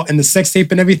ex-girl and the sex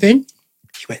tape and everything,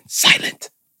 he went silent.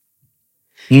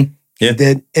 Yeah. He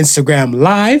did Instagram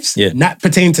lives, not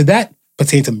pertaining to that,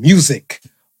 pertaining to music,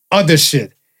 other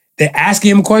shit. They're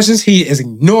asking him questions, he is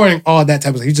ignoring all that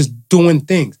type of stuff. He's just doing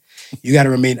things. You got to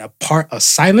remain a part of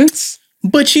silence.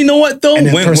 But you know what, though? And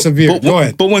then persevere. Go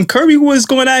ahead. But when Kirby was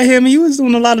going at him, he was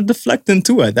doing a lot of deflecting,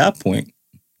 too, at that point.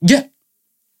 Yeah.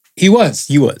 He was.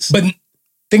 But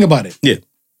think about it. Yeah.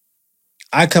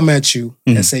 I come at you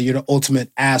and say you're the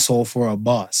ultimate asshole for a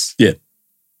boss. Yeah.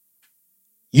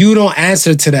 You don't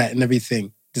answer to that and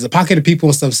everything. There's a pocket of people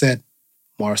and stuff said,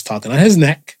 Marv's talking on his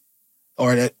neck.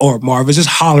 Or Marv is just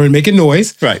hollering, making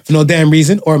noise. Right. For no damn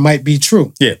reason. Or it might be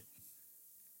true. Yeah.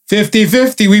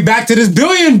 50-50. We back to this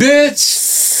billion, bitch.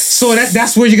 So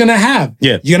that's where you're going to have.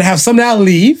 Yeah. You're going to have some that'll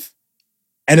leave.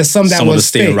 And there's some that will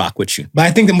stay and rock with you. But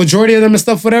I think the majority of them and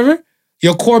stuff, whatever,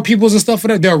 your core peoples and stuff,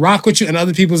 whatever, they'll rock with you, and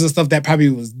other peoples and stuff that probably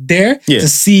was there to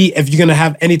see if you're going to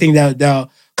have anything that'll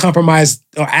compromise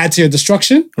or add to your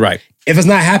destruction. Right. If it's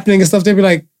not happening and stuff, they'll be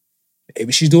like,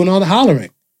 maybe she's doing all the hollering.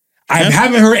 I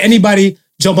haven't heard anybody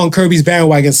jump on Kirby's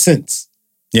bandwagon since.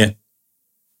 Yeah.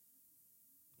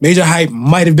 Major Hype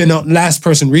might have been the last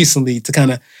person recently to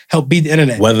kind of help beat the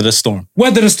internet. Weather the storm.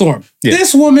 Yeah.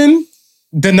 This woman,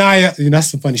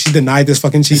 that's so funny. She denied this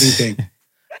fucking cheating thing.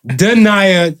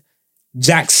 Derrick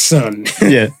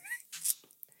Jaxn. Yeah.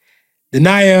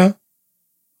 Denia,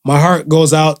 my heart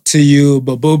goes out to you,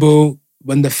 but boo-boo,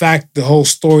 when the whole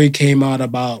story came out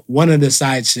about one of the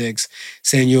side chicks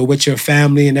saying you're with your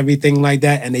family and everything like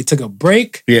that, and they took a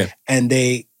break. Yeah. And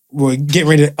they were getting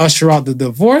ready to usher out the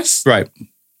divorce. Right.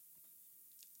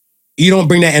 You don't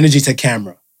bring that energy to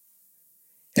camera.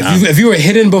 If you were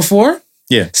hidden before,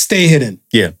 stay hidden.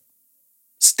 Yeah.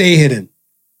 Stay hidden.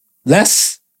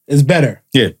 Less is better.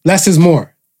 Yeah. Less is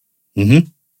more. Mm-hmm.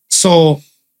 So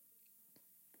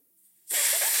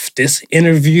this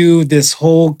interview, this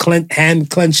whole hand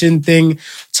clenching thing,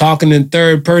 talking in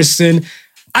third person,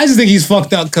 I just think he's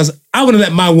fucked up because I wouldn't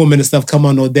let my woman and stuff come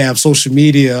on no damn social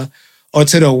media or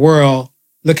to the world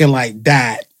looking like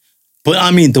that. But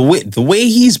I mean, the way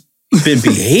he's been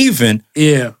behaving,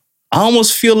 I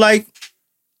almost feel like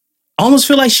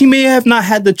she may have not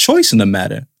had the choice in the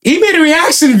matter. He made a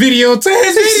reaction video to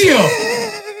his video.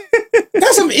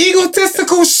 That's some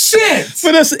egotistical shit.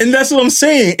 But that's what I'm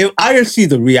saying. If I didn't see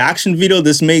the reaction video, I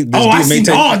seen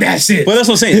all that shit. But that's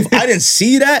what I'm saying. If I didn't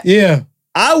see that,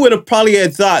 I would have probably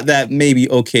had thought that maybe,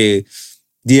 okay,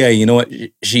 yeah, you know what?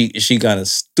 She kind of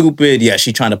stupid. Yeah,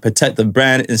 she trying to protect the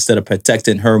brand instead of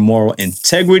protecting her moral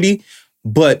integrity.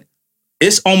 But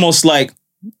it's almost like,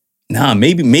 nah,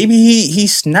 maybe he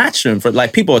snatched him for,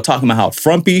 like, people are talking about how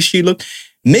frumpy she looked.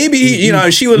 Maybe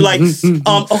she was like,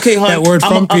 okay, hon, that word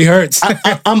frumpy hurts.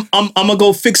 I'm gonna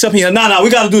go fix up here. Nah,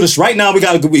 we gotta do this right now. We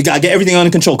gotta get everything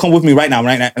under control. Come with me right now,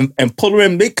 and pull her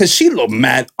in because she looked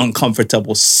mad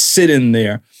uncomfortable sitting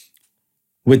there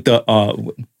with the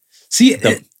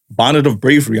bonnet of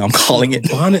bravery. I'm calling it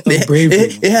bonnet of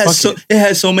bravery. It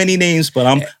has so many names, but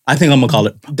I think I'm gonna call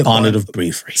it the bonnet of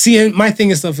bravery. See, and my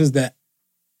thing and stuff is that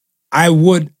I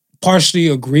would partially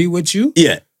agree with you.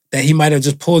 Yeah. That he might have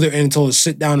just pulled her in and told her to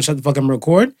sit down and shut the fuck up and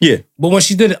record. Yeah. But when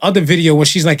she did the other video when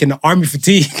she's like in the army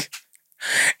fatigue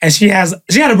and she had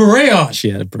a beret on.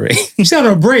 She had a beret. She had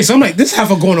a beret. So I'm like, this half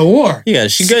of going to war. Yeah,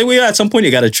 at some point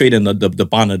you got to trade in the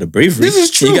bonnet of bravery. This is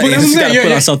true. You got to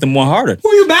put on something more harder.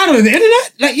 Who you battling? The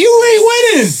internet? Like, you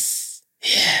ain't winning.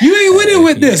 Yeah. You ain't winning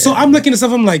with this. So I'm looking at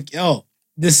stuff. I'm like, yo,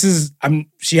 this is,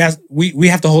 we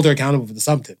have to hold her accountable for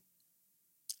something.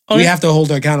 Okay. We have to hold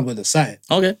her accountable to something.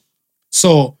 Okay.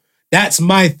 So that's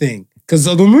my thing. Because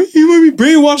you might be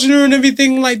brainwashing her and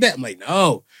everything like that. I'm like,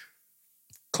 no.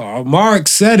 Karl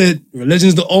Marx said it.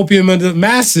 Religion's the opium of the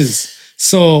masses.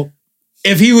 So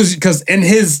if he was, because in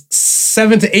his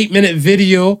 7 to 8 minute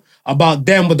video about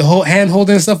them with the whole hand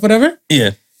holding and stuff, whatever.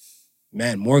 Yeah.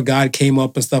 Man, more God came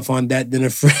up and stuff on that than a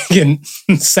freaking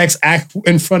sex act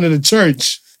in front of the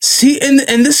church. See, and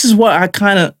this is what I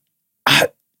don't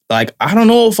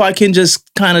know if I can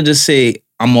just kind of just say,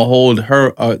 I'm going to hold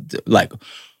her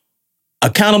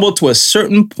accountable to a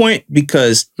certain point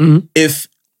because if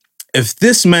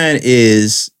this man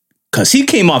is, because he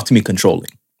came off to me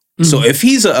controlling. Mm-hmm. So if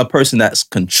he's a person that's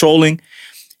controlling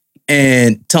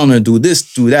and telling her to do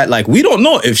this, do that, like we don't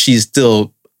know if she's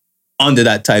still under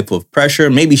that type of pressure.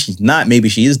 Maybe she's not. Maybe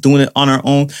she is doing it on her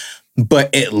own.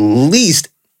 But at least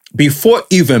before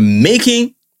even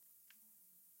making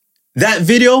that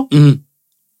video,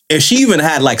 if she even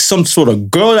had like some sort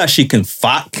of girl that she can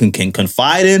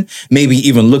confide in, maybe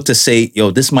even look to say,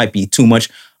 yo, this might be too much.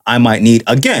 I might need,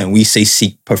 again, we say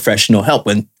seek professional help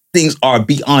when things are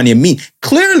beyond your means.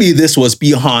 Clearly, this was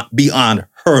beyond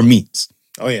her means.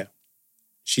 Oh, yeah.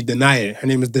 She denied it. Her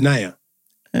name is Denia.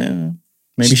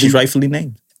 Maybe she's rightfully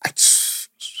named.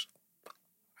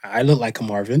 I look like a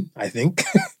Marvin, I think.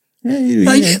 Yeah,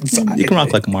 you can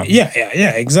rock like a Marvin.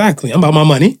 Yeah, exactly. I'm about my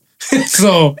money.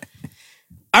 So,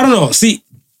 I don't know. See,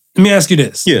 let me ask you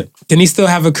this. Yeah. Can he still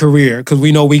have a career? Because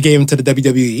we know we gave him to the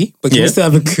WWE, but can he still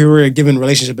have a career giving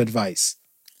relationship advice?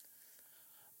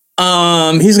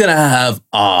 He's gonna have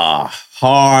a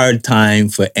hard time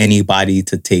for anybody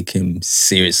to take him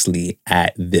seriously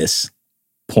at this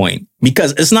point.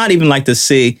 Because it's not even like to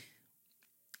say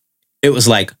it was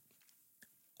like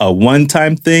a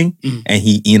one-time thing and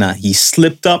he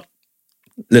slipped up.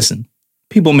 Listen,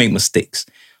 people make mistakes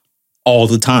all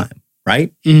the time,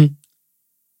 right?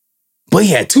 But he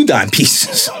had 2 dime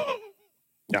pieces.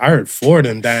 I heard 4 of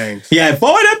them dangs. He had 4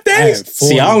 of them things?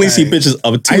 See, I only see pictures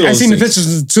of 2 of those I seen things. the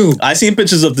pictures of the 2. I seen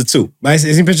pictures of the 2. I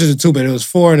seen pictures of 2, but it was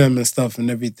 4 of them and stuff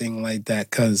and everything like that.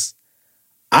 Because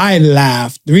I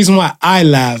laughed. The reason why I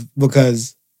laughed,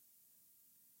 because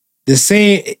the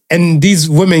same, and these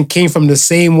women came from the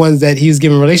same ones that he was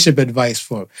giving relationship advice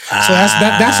for. So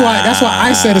that's why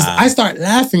I said is I start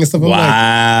laughing and stuff.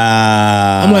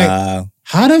 I'm like,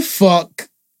 how the fuck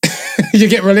you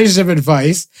get relationship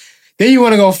advice? Then you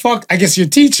want to go fuck, I guess, your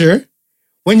teacher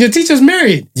when your teacher's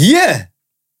married. Yeah.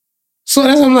 So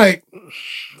that's I'm like,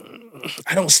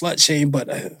 I don't slut shame, but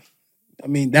I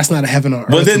mean that's not a heaven on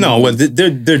earth.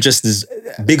 They're just as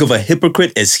big of a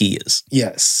hypocrite as he is.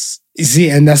 Yes. You see,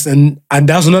 and that's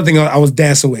another thing I was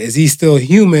dancing with. Is he still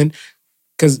human?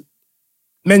 Because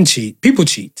men cheat, people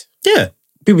cheat. Yeah,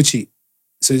 people cheat.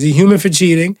 So is he human for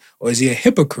cheating, or is he a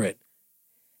hypocrite?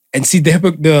 And see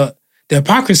the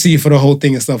hypocrisy for the whole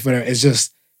thing and stuff. It's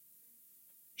just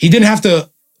he didn't have to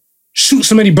shoot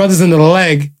so many brothers in the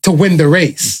leg to win the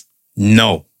race.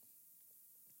 No,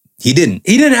 he didn't.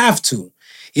 He didn't have to.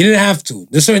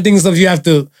 There's certain things that you have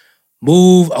to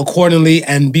move accordingly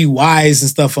and be wise and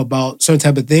stuff about certain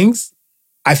type of things.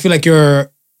 I feel like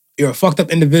you're a fucked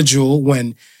up individual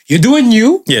when you're doing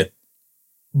you,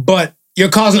 but you're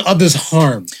causing others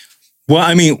harm. Well,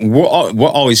 I mean, we're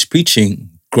always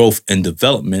preaching growth and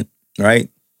development,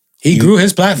 right? He grew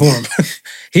his platform.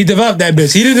 He developed that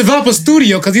bitch. He didn't develop a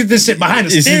studio because he did this shit behind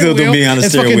the steering wheel.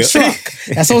 His fucking truck.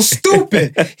 That's so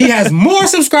stupid. He has more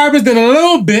subscribers than a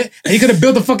little bit, and he could have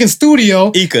built a fucking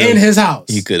studio in his house.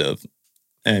 He could have.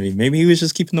 I mean, maybe he was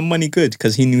just keeping the money good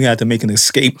because he knew he had to make an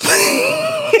escape.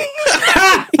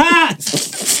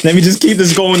 Let me just keep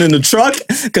this going in the truck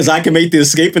because I can make the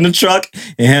escape in the truck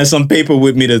and have some paper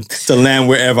with me to land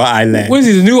wherever I land. What is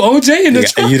he, the new OJ in the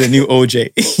truck? You're the new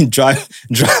OJ.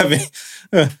 Driving.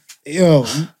 Yo,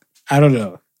 I don't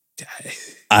know.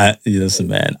 Listen,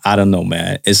 man, I don't know,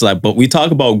 man. It's like, but we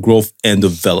talk about growth and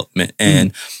development,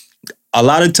 and a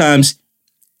lot of times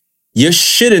you're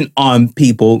shitting on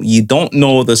people. You don't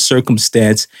know the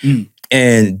circumstance,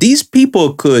 and these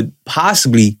people could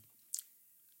possibly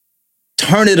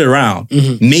turn it around.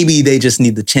 Maybe they just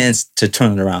need the chance to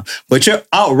turn it around. But you're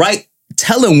outright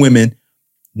telling women,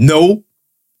 no,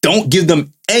 don't give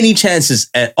them any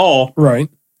chances at all. Right.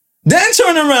 Then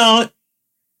turn around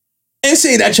and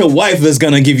say that your wife is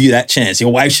going to give you that chance.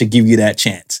 Your wife should give you that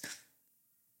chance.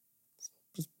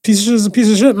 Piece of shit is a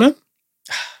piece of shit, man.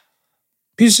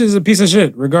 Piece of shit is a piece of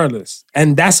shit, regardless.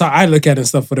 And that's how I look at it and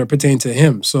stuff that are pertaining to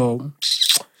him. So,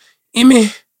 let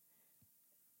me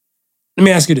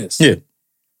ask you this. Yeah.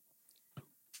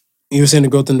 You were saying the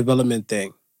growth and development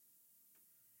thing.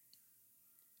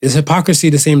 Is hypocrisy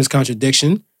the same as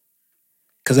contradiction?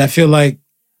 Because I feel like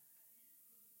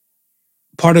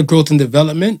part of growth and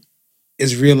development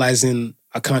is realizing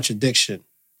a contradiction.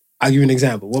 I'll give you an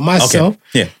example. Well, myself,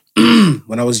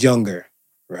 when I was younger,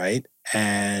 right?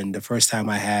 And the first time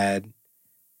I had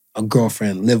a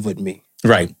girlfriend live with me.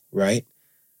 Right.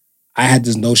 I had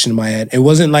this notion in my head. It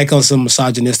wasn't like on some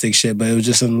misogynistic shit, but it was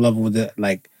just on the level with it.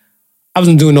 Like, I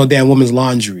wasn't doing no damn woman's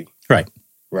laundry.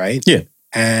 Right? Yeah.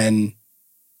 And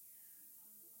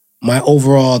my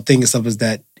overall thing and stuff is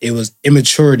that it was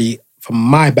immaturity from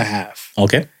my behalf.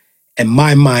 Okay. And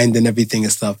my mind and everything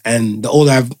and stuff. And the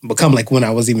older I've become, like when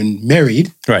I was even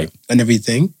married. Right. And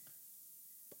everything,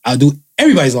 I'll do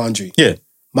everybody's laundry. Yeah.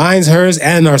 Mine's, hers,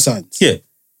 and our son's. Yeah.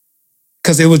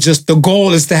 Because it was just, the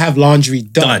goal is to have laundry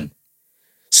done.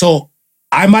 So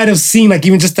I might have seen like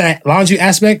even just that laundry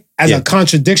aspect as a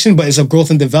contradiction, but it's a growth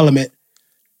and development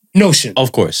notion.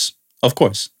 Of course.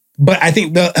 But I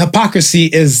think the hypocrisy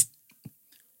is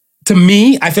to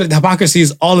me, I feel like the hypocrisy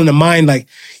is all in the mind. Like,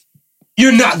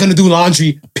 you're not going to do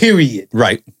laundry, period.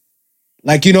 Right.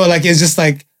 Like, you know, like, it's just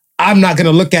like, I'm not going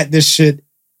to look at this shit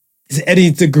to any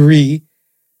degree,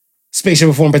 space, shape,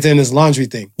 or form, pretend this laundry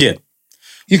thing. Yeah.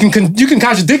 You can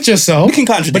contradict yourself. You can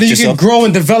contradict but then you yourself. can grow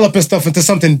and develop and stuff into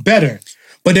something better.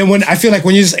 But then when I feel like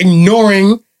when you're just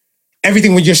ignoring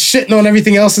everything, when you're shitting on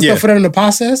everything else and stuff for them in the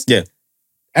process,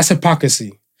 that's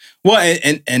hypocrisy. Well,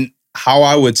 and how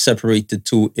I would separate the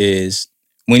two is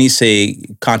when you say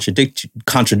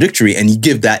contradictory and you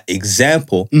give that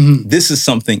example, this is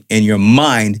something in your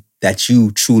mind that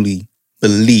you truly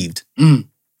believed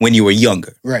when you were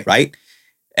younger. Right?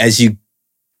 As you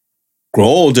grow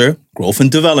older, growth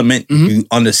and development, you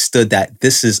understood that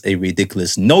this is a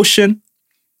ridiculous notion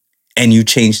and you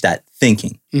change that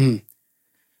thinking.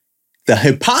 The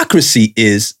hypocrisy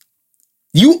is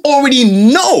you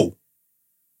already know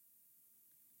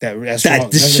that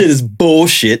this shit is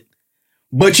bullshit,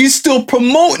 but you still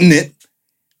promoting it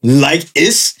like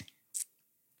it's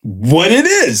what it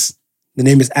is. The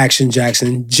name is Action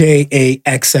Jaxn,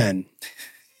 Jaxn.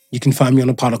 You can find me on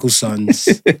the Particle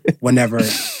Sons whenever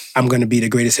I'm gonna be the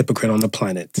greatest hypocrite on the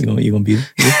planet. You gonna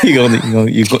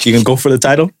go for the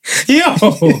title? Yo,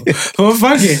 well,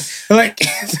 fuck it. Like,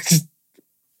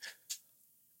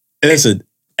 listen,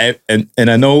 and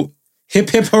I know. Hip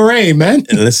hip hooray, man.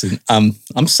 Listen,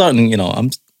 I'm starting, you know,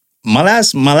 my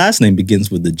last name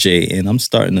begins with the J, and I'm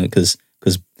starting to because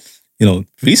you know,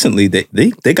 recently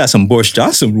they got some Boris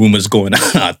Johnson rumors going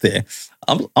on out there.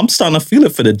 I'm starting to feel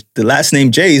it for the last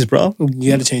name J's, bro.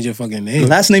 You gotta change your fucking name. The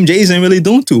last name J's ain't really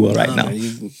doing too well right now.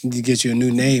 You get you a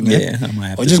new name, man. Yeah, I might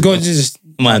have or to just go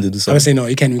I might have to do I something. would say no,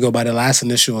 you can't even go by the last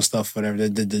initial and stuff, whatever.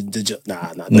 Don't do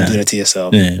that to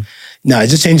yourself. Yeah. Nah,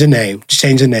 just change your name. Just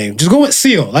change your name. Just go with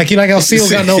Seal. Like how Seal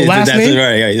got no last That's name.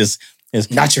 Right.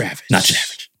 It's not your average. Not your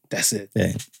average. That's it.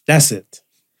 Yeah. That's it.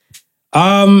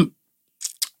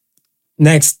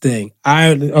 Next thing.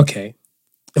 Okay.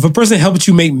 If a person helped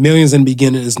you make millions in the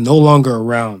beginning and is no longer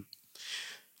around,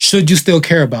 should you still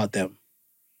care about them?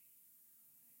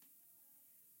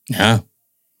 Yeah.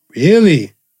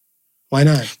 Really? Why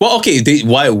not? Well, okay.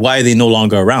 Why are they no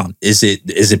longer around? Is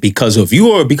it because of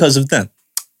you or because of them?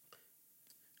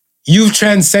 You've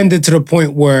transcended to the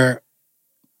point where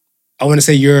I want to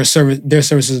say their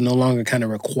services are no longer kind of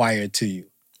required to you.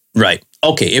 Right.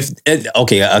 Okay.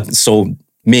 So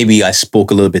maybe I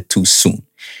spoke a little bit too soon.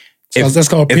 So that's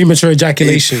called premature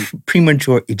ejaculation.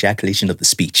 Premature ejaculation of the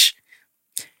speech.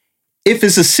 If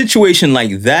it's a situation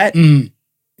like that,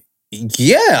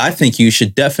 yeah, I think you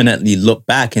should definitely look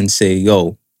back and say,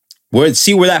 yo,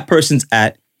 see where that person's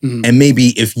at. And maybe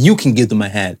if you can give them a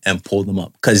hand and pull them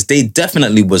up. Because they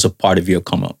definitely was a part of your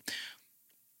come up.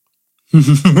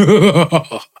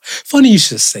 Funny you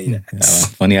should say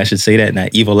that. Funny I should say that. And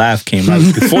that evil laugh came out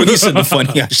before you said the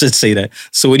funny I should say that.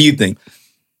 So what do you think?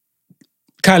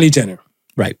 Kylie Jenner.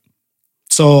 Right.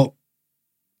 So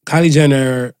Kylie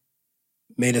Jenner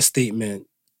made a statement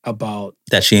about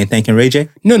that she ain't thanking Ray J?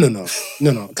 No.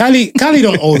 Kylie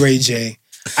don't owe Ray J.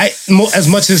 As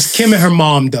much as Kim and her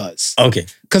mom does. Okay.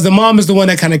 Because the mom is the one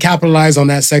that kind of capitalized on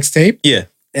that sex tape. Yeah.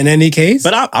 In any case.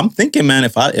 But I'm thinking, man,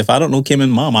 if I don't know Kim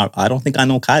and mom, I don't think I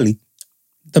know Kylie.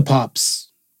 The pops.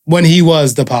 When he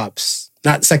was the pops.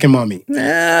 Not second mommy.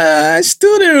 I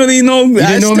still didn't really know. You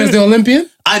didn't know him as the Olympian?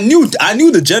 I knew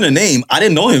the Jenner name. I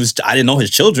didn't know him. I didn't know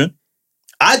his children.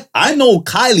 I know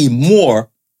Kylie more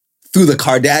through the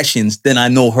Kardashians than I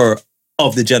know her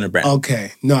of the Jenner brand.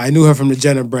 Okay. No, I knew her from the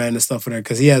Jenner brand and stuff for there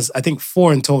because he has, I think,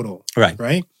 4 in total. Right.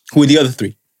 Right? Who are the other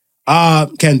 3?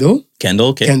 Kendall.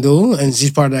 Okay. Kendall, and she's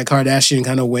part of that Kardashian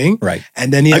kind of wing. Right.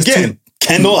 And then he has again, 2.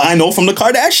 Kendall, I know from the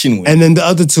Kardashian wing. And then the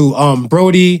other 2,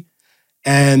 Brody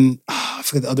and I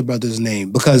forget the other brother's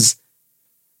name because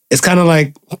it's kind of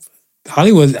like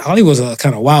Hollywood's a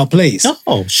kind of wild place.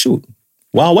 Oh, shoot.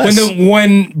 Wild West.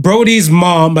 When Brody's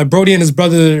mom, like Brody and his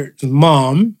brother's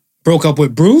mom, broke up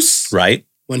with Bruce. Right.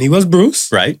 When he was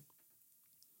Bruce. Right.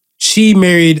 She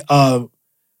married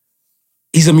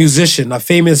he's a musician, a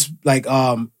famous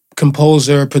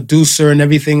composer, producer, and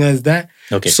everything as that.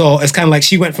 Okay. So it's kind of like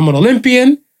she went from an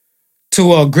Olympian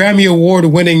to a Grammy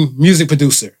Award-winning music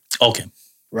producer. Okay.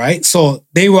 Right? So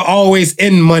they were always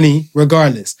in money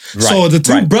regardless. Right. So the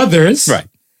 2 brothers,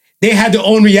 they had their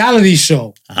own reality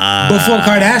show before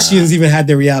Kardashians even had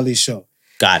their reality show.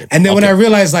 Got it. And then when I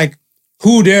realized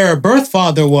who their birth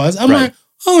father was, I'm like,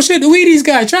 oh shit, the Wheaties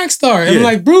guy, track star. And I'm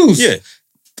like, Bruce. Yeah.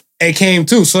 It came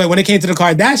too. So when it came to the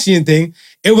Kardashian thing,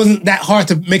 it wasn't that hard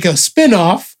to make a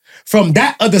spinoff from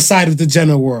that other side of the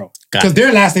Jenner world. Because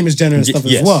their last name is Jenner and stuff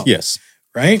as well. Yes.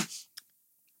 Right?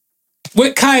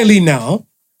 With Kylie now,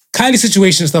 Kylie's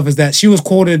situation and stuff is that she was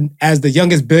quoted as the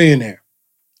youngest billionaire.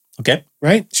 Okay.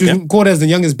 Right? She was quoted as the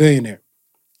youngest billionaire.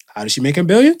 How does she make her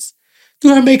billions?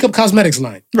 Through her makeup cosmetics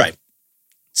line. Right.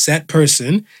 That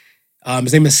person,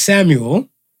 his name is Samuel.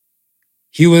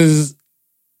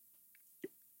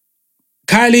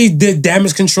 Kylie did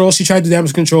damage control. She tried to do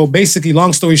damage control. Basically,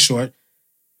 long story short,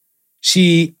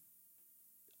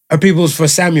 her people was for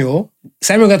Samuel.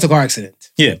 Samuel got into a car accident.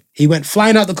 Yeah. He went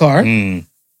flying out the car, hit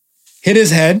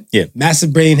his head,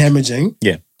 massive brain hemorrhaging.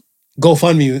 Yeah.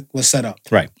 GoFundMe was set up.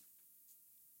 Right.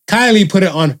 Kylie put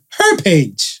it on her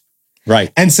page.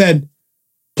 Right. And said,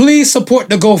 please support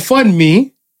the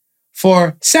GoFundMe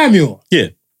for Samuel. Yeah.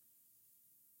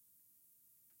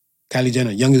 Kylie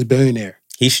Jenner, youngest billionaire.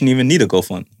 He shouldn't even need a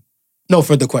GoFundMe. No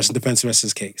further question. Defense rests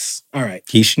his case. All right.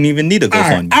 He shouldn't even need a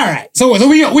GoFundMe. All right. So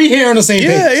we here on the same page.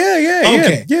 Yeah.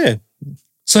 Okay. Yeah.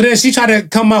 So then she tried to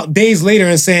come out days later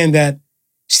and saying that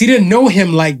she didn't know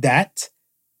him like that,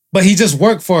 but he just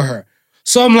worked for her.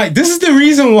 So I'm like, this is the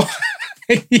reason why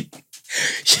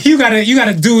you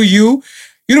gotta do you.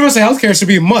 Universal healthcare should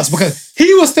be a must because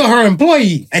he was still her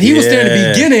employee and he was there at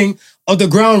the beginning of the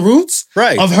ground roots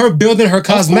of her building her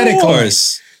cosmetic line.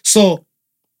 So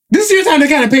this is your time to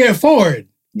kind of pay it forward.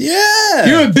 Yeah.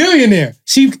 You're a billionaire.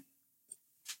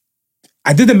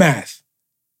 I did the math.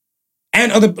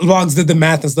 And other blogs did the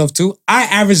math and stuff too. I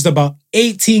averaged about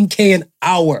 $18K an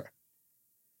hour.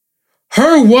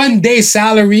 Her 1 day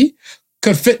salary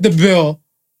could fit the bill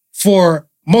for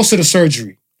most of the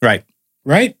surgery. Right.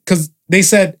 Right? Because they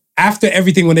said after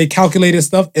everything, when they calculated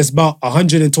stuff, it's about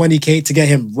 $120K to get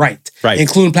him right. Right.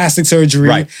 Including plastic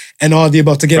surgery and all the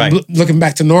above. To get him looking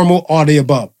back to normal, all the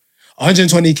above.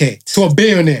 $120K to a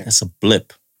billionaire. That's a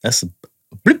blip. That's a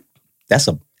blip.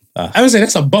 I would say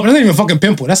that's a bump. That's not even a fucking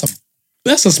pimple. That's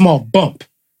a small bump.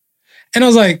 And I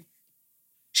was like,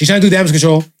 she's trying to do damage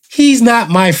control. He's not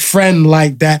my friend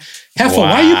like that. Heifer,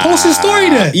 why are you posting story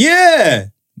then? Yeah.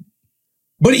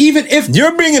 But even if...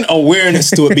 You're bringing awareness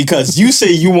to it because you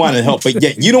say you want to help, but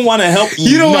yet you don't want to help enough.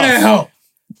 You don't want to help.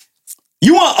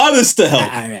 You want others to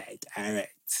help.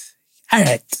 All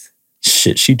right.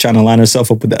 Shit, she trying to line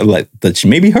herself up with that. Like,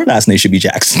 maybe her last name should be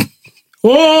Jackson.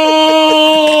 Whoa!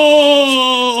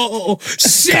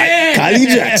 Shit! Kylie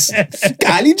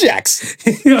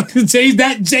Jaxn. Change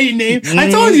that J name. I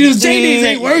told you those J names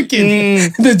ain't working.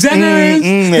 The Jenners,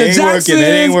 the Jacksons, it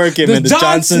ain't working, man. The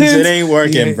Johnsons, it ain't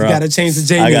working, bro. You gotta change the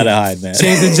J name. I gotta hide, man.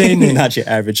 Change the J name. Not your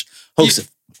average host.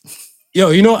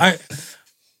 Yo,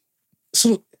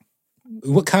 so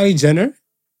with Kylie Jenner,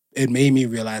 it made me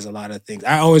realize a lot of things.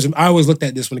 I always looked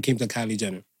at this when it came to Kylie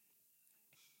Jenner.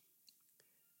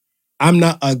 I'm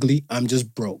not ugly. I'm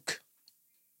just broke.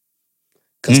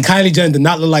 Because Kylie Jenner did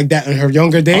not look like that in her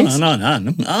younger days.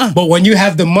 No. But when you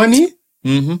have the money,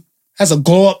 that's a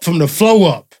glow up from the flow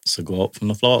up. It's a glow up from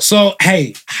the flow up. So,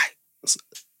 hey,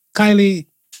 Kylie,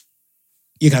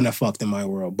 you kind of fucked in my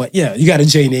world. But yeah, you got a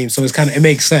J name, so it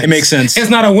makes sense. It makes sense. It's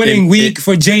not a winning week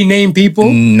for J name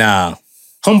people. Nah.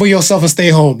 Humble yourself and stay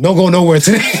home. Don't go nowhere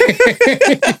today.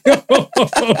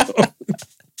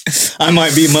 I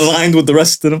might be maligned with the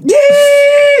rest of them.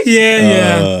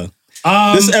 Yeah.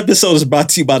 This episode is brought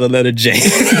to you by the letter J.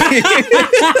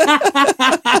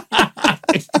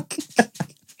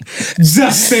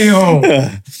 Just stay home.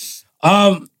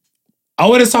 I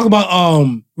want to talk about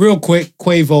real quick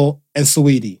Quavo and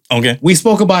Saweetie. Okay. We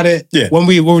spoke about it when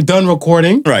we were done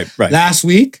recording last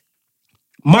week.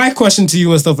 My question to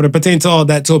you and stuff that pertain to all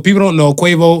that, so people don't know,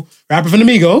 Quavo, rapper from the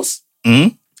Migos.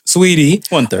 Saweetie,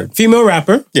 1/3. Female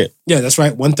rapper. Yeah, that's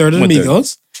right. 1/3 of the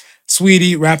Migos.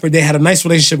 Saweetie, rapper. They had a nice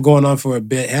relationship going on for a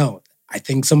bit. Hell, I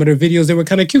think some of their videos they were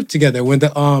kind of cute together. When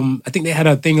I think they had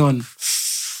a thing on,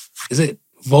 is it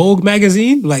Vogue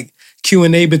magazine? Like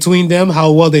Q&A between them,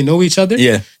 how well they know each other.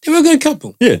 Yeah, they were a good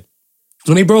couple. Yeah.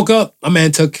 When they broke up, my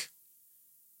man took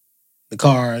the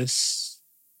cars,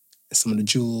 and some of the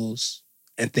jewels,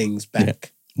 and things back. Yeah.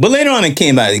 But later on, it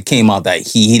came out that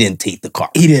he didn't take the car.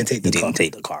 He didn't take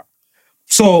the car.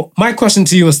 So my question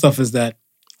to you and stuff is that,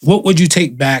 what would you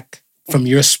take back from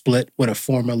your split with a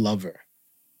former lover?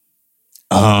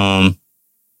 I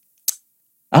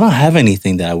don't have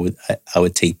anything that I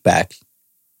would take back.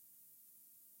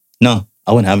 No,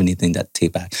 I wouldn't have anything that to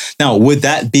take back. Now, with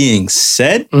that being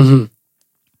said, we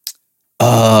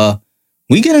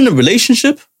get in a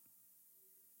relationship.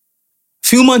 A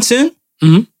few months in,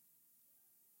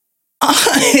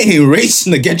 I ain't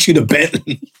racing to get you to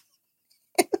Bentley.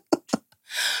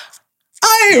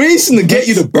 I ain't racing to get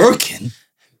you to Birkin.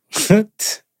 I'll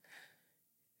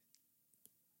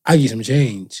give you some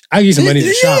change. I'll give you some money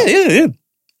to shop. Yeah. If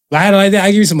I had it like that,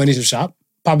 I'll give you some money to shop.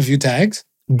 Pop a few tags.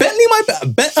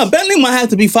 Bentley might have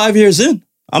to be 5 years in.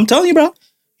 I'm telling you, bro.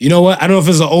 You know what? I don't know if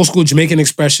it's an old school Jamaican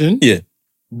expression. Yeah.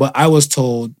 But I was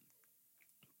told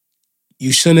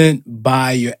you shouldn't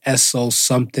buy your SO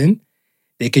something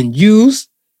they can use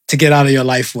to get out of your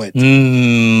life with.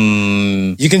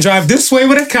 You can drive this way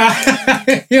with a car.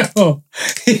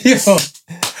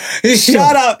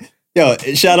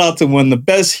 Shout out to one of the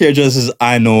best hairdressers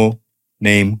I know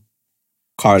named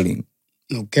Carlene.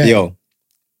 Okay. Yo,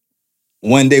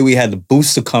 one day we had the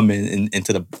booster come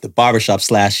into the barbershop /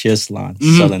 hair salon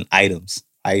selling items,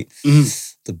 right?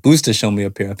 The booster showed me a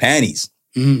pair of panties.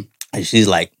 And she's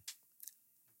like,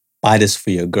 buy this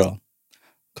for your girl.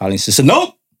 Carlene said,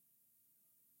 nope.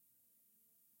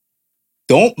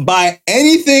 Don't buy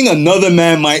anything another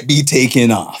man might be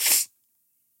taking off.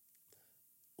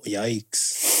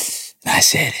 Yikes. And I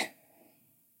said,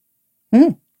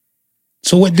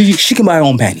 So what do you... She can buy her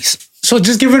own panties. So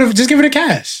just give her the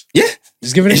cash. Yeah.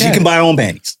 Just give her the cash. She can buy her own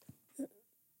panties.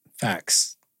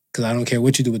 Facts. Because I don't care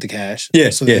what you do with the cash.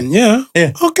 Yeah. So yeah. then,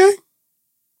 yeah. Okay.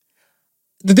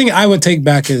 The thing I would take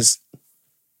back is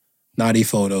naughty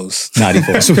photos. Naughty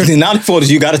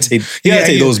photos, you gotta take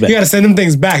those back. You gotta send them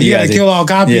things back. You gotta kill all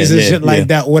copies and shit like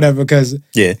that, whatever. Because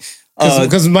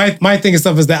my thing and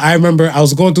stuff is that I remember I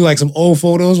was going through like some old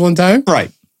photos one time.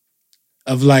 Right.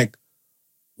 Of like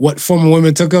what former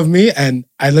women took of me, and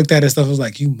I looked at it stuff. I was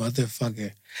like, you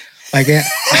motherfucker. Like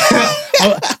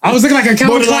I was looking like a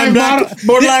Calvin Klein model.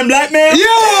 Borderline black man? Yo!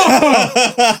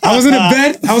 I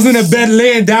was in a bed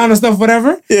laying down and stuff,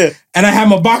 whatever. Yeah. And I had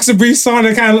my boxer briefs on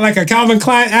and kind of like a Calvin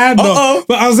Klein ad.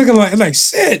 But I was looking like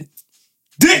shit.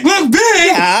 Dick look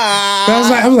big.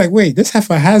 I was like, wait, this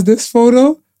heifer has this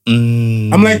photo?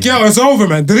 I'm like, yo, it's over,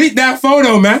 man. Delete that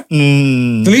photo, man.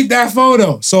 Delete that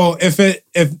photo. So if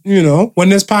when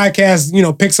this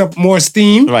podcast, picks up more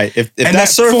steam, right? If that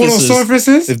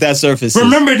surfaces, if that surfaces,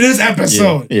 remember this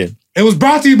episode. Yeah. It was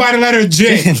brought to you by the letter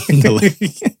J.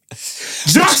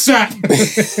 Jockstrap.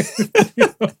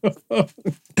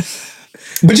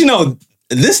 But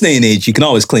this day and age, you can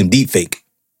always claim deep fake.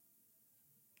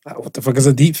 What the fuck is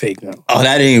a deep fake now? Oh,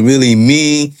 that ain't really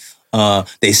me.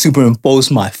 They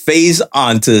superimposed my face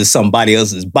onto somebody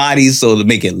else's body so to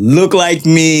make it look like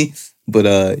me. But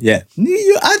I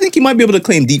think you might be able to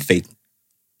claim deep fake.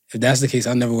 If that's the case,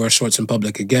 I'll never wear shorts in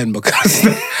public again because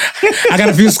I got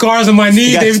a few scars on my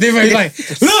knee. They might be like,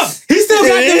 look, he still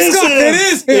got them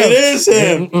scars. It is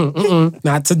him.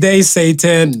 Not today,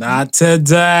 Satan. Not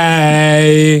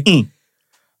today.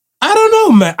 I don't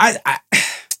know, man. I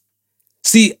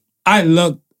see. I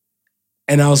looked.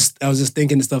 And I was just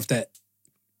thinking the stuff that,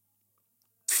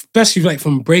 especially like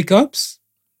from breakups,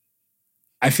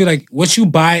 I feel like what you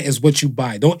buy is what you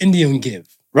buy. Don't Indian give.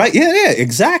 Right? Yeah,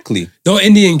 exactly. Don't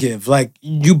Indian give. Like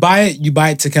you buy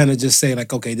it to kind of just say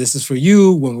like, okay, this is for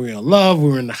you. When we're in love,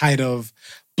 we're in the height of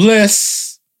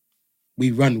bliss.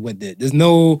 We run with it. There's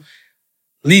no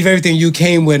leave everything you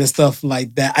came with and stuff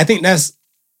like that. I think it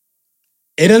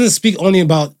doesn't speak only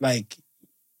about like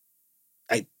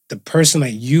the person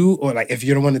like you or like if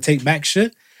you're the one to take back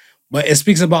shit, but it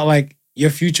speaks about like your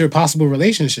future possible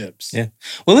relationships. Yeah.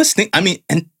 Well, let's think. I mean,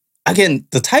 and again,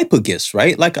 the type of gifts,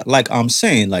 right? Like I'm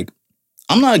saying, like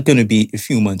I'm not gonna be a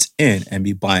few months in and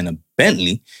be buying a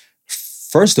Bentley.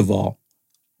 First of all,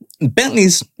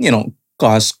 Bentleys,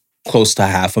 cost close to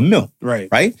 $500,000. Right.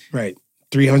 Right. Right.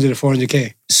 300 to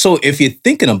 400K. So if you're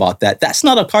thinking about that, that's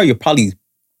not a car you're probably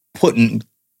putting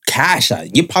cash on.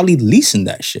 You're probably leasing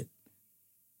that shit.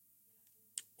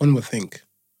 One would think.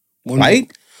 One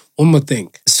would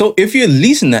think. So if you're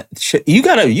leasing that shit, you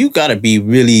gotta be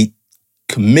really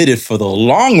committed for the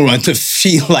long run to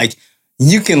feel like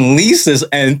you can lease this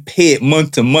and pay it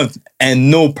month to month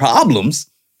and no problems.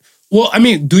 Well, I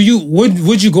mean,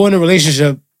 would you go in a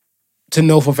relationship to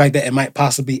know for a fact that it might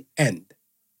possibly end?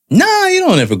 Nah, you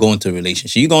don't ever go into a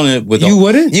relationship. You go in it with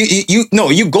wouldn't?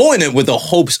 You go in it with the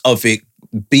hopes of it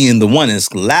being the one is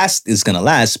gonna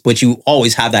last, but you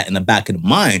always have that in the back of the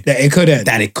mind that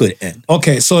it could end.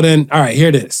 Okay, so then, all right, here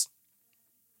it is.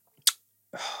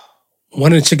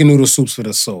 One of the chicken noodle soups for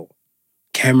the soul.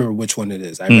 Can't remember which one it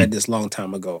is. I read this long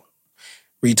time ago.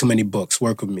 Read too many books.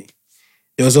 Work with me.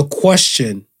 There was a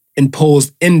question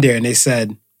imposed in there, and they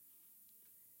said,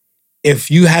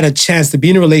 if you had a chance to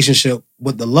be in a relationship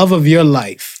with the love of your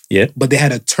life, but they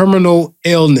had a terminal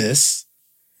illness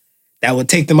that would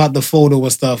take them out the photo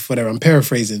and stuff, whatever, I'm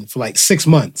paraphrasing, for like 6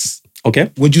 months.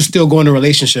 Okay. Would you still go in a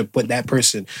relationship with that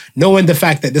person? Knowing the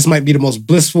fact that this might be the most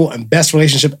blissful and best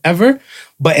relationship ever,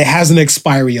 but it has an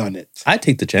expiry on it. I'd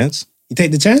take the chance. You take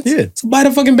the chance? Yeah. So buy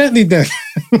the fucking Bentley then.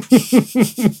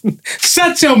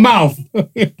 Shut your mouth.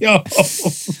 Yo.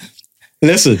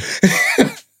 Listen,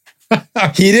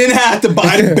 He didn't have to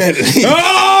buy the Bentley.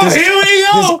 Oh, here we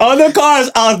go. There's other cars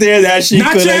out there that she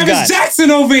Not could have Travis got.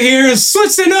 Jackson over here is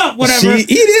switching up, whatever. He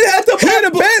didn't have to buy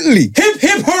the Bentley. Hip,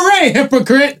 hip, hooray,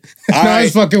 hypocrite. No, I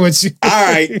was fucking with you. All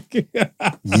right.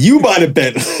 You buy the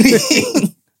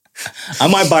Bentley. I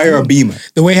might buy her a Beamer.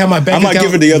 The way I have my bank account,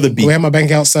 give her the other beat. The way I have my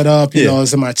bank account set up, you know,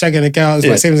 it's in my checking account, it's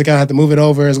my savings account. I have to move it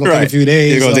over. It's gonna take a few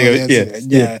days. It's gonna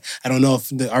take I don't know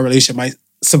if our relationship might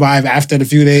survive after the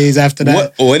few days after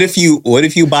that. What if you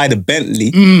buy the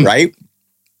Bentley, right?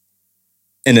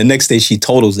 And the next day she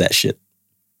totals that shit.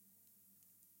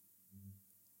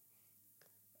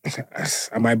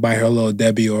 I might buy her a little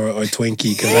Debbie or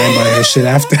Twinkie because I ain't buying her shit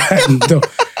after that.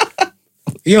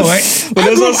 Yo, I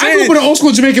grew up with an old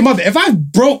school Jamaican mother. If I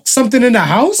broke something in the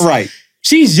house, right?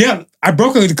 She's yelling. I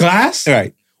broke her glass,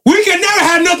 right? We can never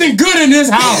have nothing good in this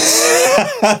house.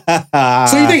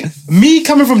 So you think me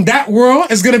coming from that world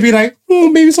is gonna be like, oh,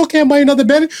 maybe it's okay, I buy another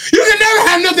Bentley? You can never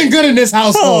have nothing good in this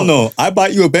house. Oh no, I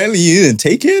bought you a Bentley, you didn't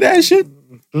take care of that shit?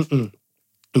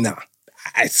 Nah,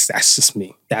 that's just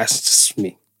me. That's just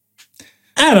me.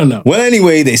 I don't know. Well,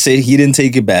 anyway, they say he didn't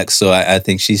take it back, so I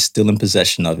think she's still in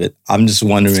possession of it. I'm just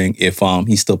wondering if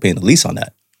he's still paying the lease on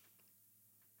that.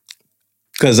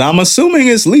 Because I'm assuming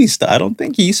it's leased. I don't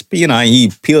think he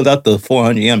peeled out the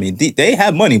 400. I mean, they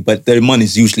have money, but their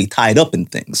money's usually tied up in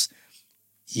things.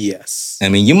 Yes. I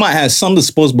mean, you might have some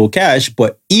disposable cash,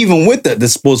 but even with the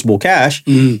disposable cash,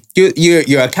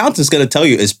 your accountant's going to tell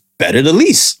you it's better to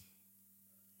lease.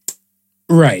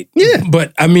 Right. Yeah.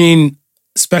 But I mean,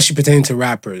 especially pertaining to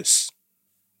rappers,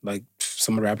 like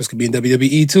some of the rappers could be in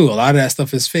WWE too. A lot of that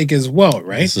stuff is fake as well,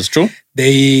 right? This is true.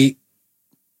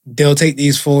 They'll take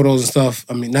these photos and stuff.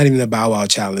 I mean, not even the Bow Wow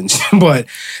challenge, but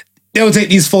they'll take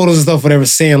these photos and stuff, whatever,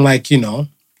 saying like, you know,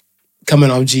 coming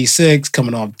off G6,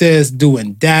 coming off this,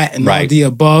 doing that, and all the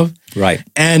above. Right.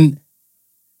 And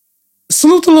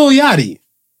salute to Lil Yachty.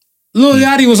 Lil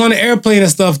Yachty was on the airplane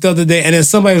and stuff the other day, and then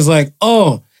somebody was like,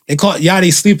 oh, they caught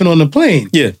Yachty sleeping on the plane.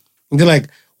 Yeah. And they're like,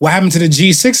 what happened to the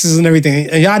G6s and everything?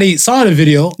 And Yachty saw the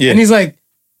video, and he's like,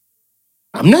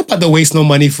 I'm not about to waste no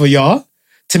money for y'all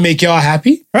to make y'all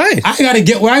happy. Right. I got to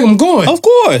get where I'm going. Of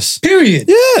course. Period.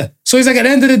 Yeah. So he's like, at the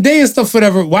end of the day and stuff,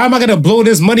 whatever, why am I going to blow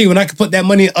this money when I can put that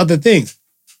money in other things?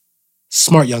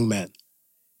 Smart young man.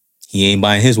 He ain't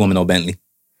buying his woman no Bentley.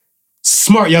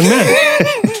 Smart young man.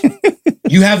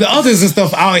 You have the others and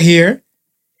stuff out here.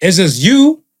 It's just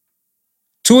you,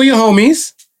 two of your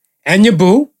homies, and your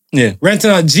boo. Yeah.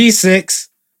 Renting a G6,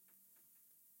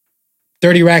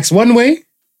 30 racks one way,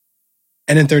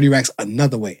 and then 30 racks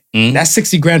another way. Mm-hmm. That's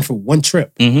 60 grand for one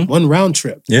trip, one round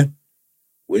trip. Yeah.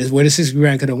 Where the 60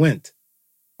 grand could have went?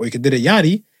 Or you could do the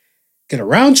Yachty, get a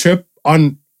round trip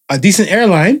on a decent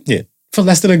airline for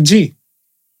less than a G.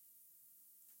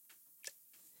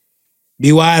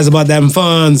 Be wise about them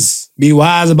funds. Be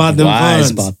wise about them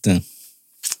funds. About them.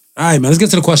 All right, man, let's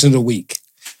get to the question of the week.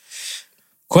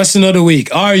 Question of the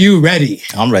week. Are you ready?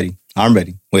 I'm ready.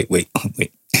 Wait.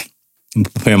 I'm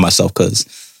preparing myself because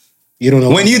you don't know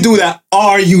when you do that,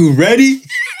 are you ready?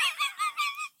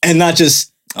 And not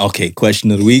just, okay,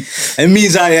 question of the week. It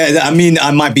means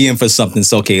I might be in for something.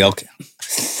 So okay.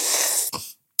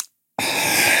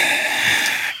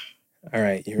 All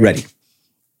right, you ready?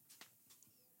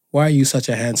 Why are you such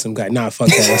a handsome guy? Nah, fuck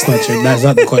that. That's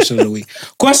not the question of the week.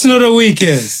 Question of the week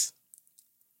is,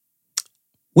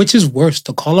 which is worse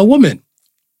to call a woman?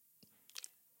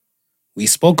 We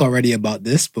spoke already about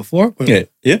this before. Yeah.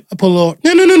 I put a little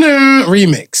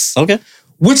remix. Okay.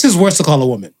 Which is worse to call a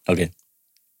woman? Okay.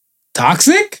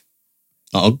 Toxic?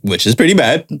 Oh, which is pretty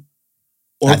bad.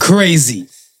 Or crazy?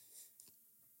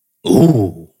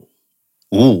 Ooh.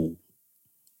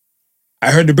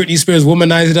 I heard the Britney Spears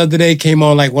Womanizer the other day, came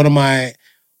on like one of my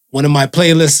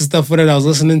playlists and stuff with it I was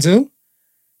listening to.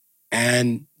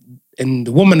 And in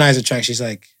the Womanizer track, she's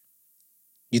like,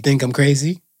 you think I'm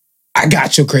crazy? I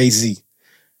got you crazy.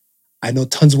 I know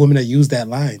tons of women that use that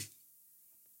line.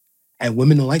 And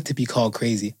women don't like to be called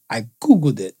crazy. I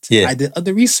Googled it. Yeah. I did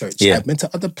other research. Yeah. I went to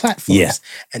other platforms. Yeah.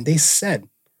 And they said,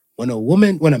 when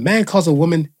a man calls a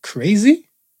woman crazy,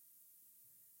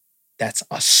 that's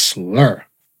a slur.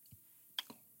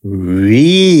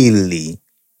 Really?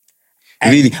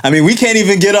 Really? I mean, we can't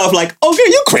even get off like, okay,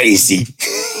 you're crazy.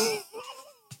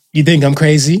 You think I'm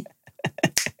crazy?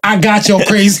 I got you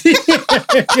crazy.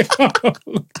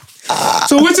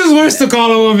 So which is worse to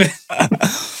call a woman?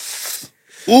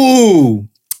 Ooh.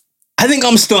 I think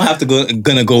I'm still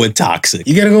gonna go with toxic.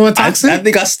 You gonna go with toxic? I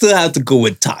think I still have to go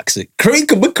with toxic.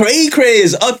 But cray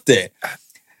is up there.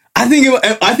 I think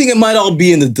it might all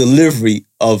be in the delivery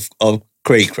of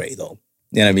cray though.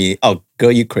 You know what I mean? Oh,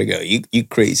 girl, you crazy. Girl, you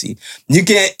crazy. You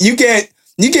can't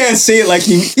say it like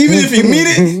you, even if you mean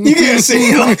it, you can't say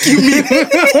it like you mean it.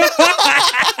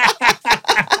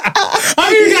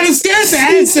 I mean, you gotta scared to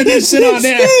answer this shit on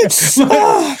there.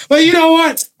 But you know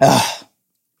what?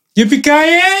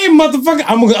 Yippee-ki-yay, motherfucker.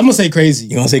 I'm gonna say crazy.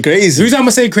 You gonna say crazy? The reason I'm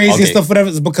gonna say crazy and stuff, whatever,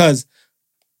 is because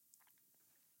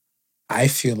I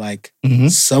feel like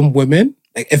some women,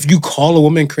 like if you call a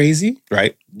woman crazy,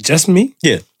 right? Just me,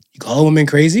 yeah. You call a woman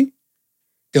crazy,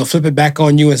 they'll flip it back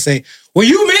on you and say, "Well,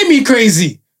 you made me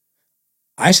crazy."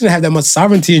 I shouldn't have that much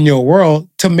sovereignty in your world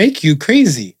to make you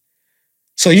crazy.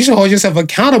 So you should hold yourself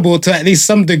accountable to at least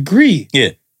some degree.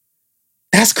 Yeah.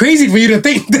 That's crazy for you to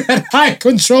think that I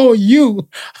control you.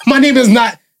 My name is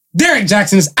not Derrick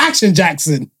Jaxn, it's Action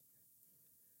Jackson.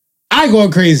 I go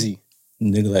crazy.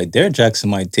 Nigga like Derrick Jaxn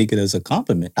might take it as a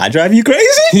compliment. I drive you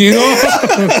crazy? You know?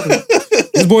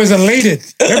 This boy's elated.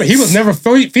 Remember, he was never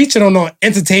featured on no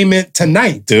Entertainment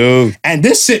Tonight. Dude. And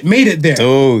this shit made it there.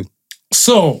 Dude.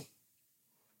 So,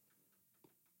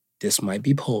 this might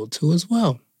be polled too as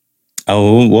well.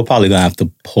 Oh, we're probably gonna have to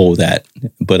poll that.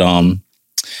 But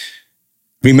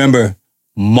remember,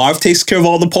 Marv takes care of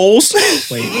all the polls.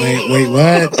 Wait,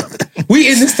 what?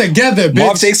 We in this together, bitch.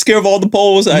 Marv takes care of all the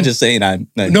polls. I just saying,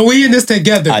 no, we in this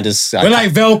together. We're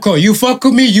like Velcro. You fuck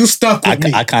with me, you stuck with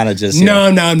me. I kind of just no.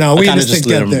 We in this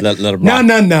together. Let him rock.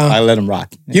 No. I let him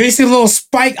rock. You ain't see a little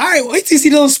spike. All right, wait till you see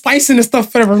the little spice and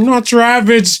stuff. Whatever. Not your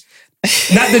average.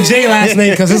 Not the J last name,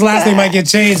 because his last name might get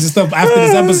changed and stuff after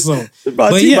this episode.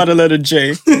 About the letter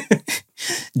J.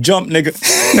 Jump, nigga.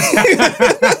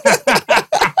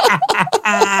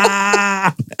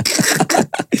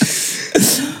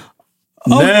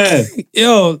 Man.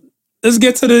 Yo, let's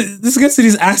get to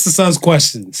these Ask the Sons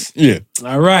questions. Yeah.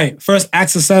 All right. First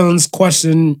Ask the Sons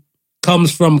question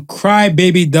comes from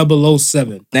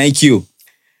Crybaby007. Thank you.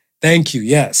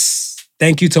 Yes.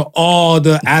 Thank you to all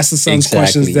the Ask the Sons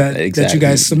questions that you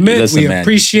guys submit. Listen, we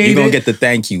appreciate it. You're going to get the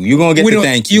thank you. You're going to get the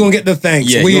thank you. You're going to get the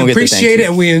thanks. Yeah, we appreciate it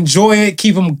and we enjoy it.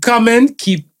 Keep them coming.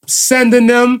 Keep sending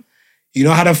them. You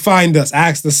know how to find us.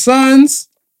 Ask the Sons.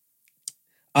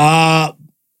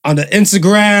 On the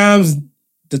Instagrams,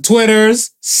 the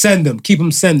Twitters. Send them. Keep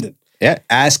them sending. Yeah.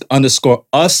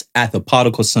 Ask_us at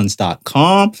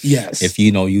theparticlesons.com. Yes. If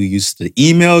you use the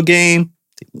email game,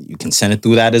 you can send it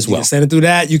through that as well. You can send it through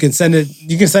that. You can send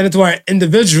it to our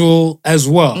individual as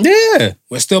well. Yeah.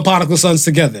 We're still Particle Sons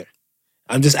together.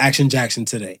 I'm just Action Jackson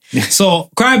today.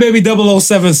 So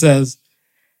Crybaby007 says,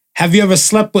 have you ever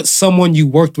slept with someone you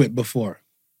worked with before?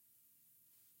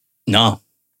 No.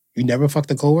 You never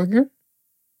fucked a coworker?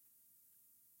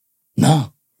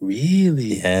 No.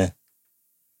 Really? Yeah.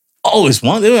 Always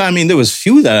wanted. I mean, there was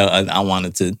few that I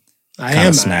wanted to kind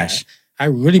of smash. I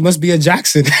really must be a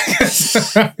Jackson.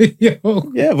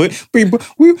 Yo. Yeah, but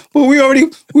we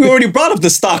already brought up the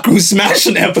Stock Crew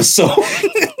smashing episode.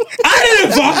 I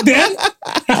didn't fuck then.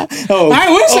 I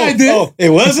wish I did. Oh, it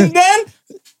wasn't then?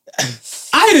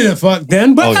 I didn't fuck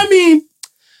then, but I mean,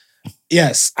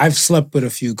 yes, I've slept with a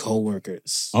few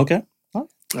coworkers. Okay.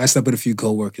 I slept with a few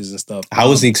coworkers and stuff. How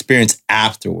was the experience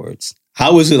afterwards?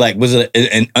 How was it like? Was it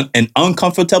an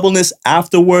uncomfortableness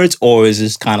afterwards, or is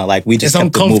this kind of like we just kept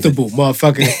uncomfortable,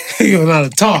 motherfucker? You don't know how to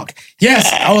talk. Yes,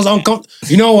 I was uncomfortable.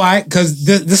 You know why? Because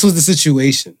this was the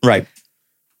situation. Right.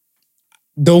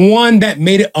 The one that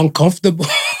made it uncomfortable,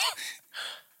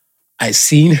 I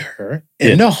seen her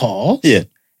in the hall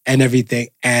and everything.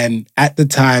 And at the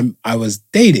time, I was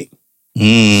dating.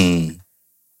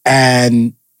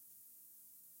 And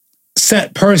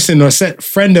set person or set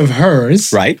friend of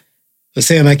hers was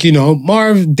saying like,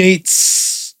 Marv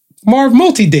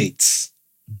multi-dates.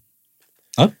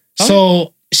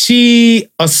 So she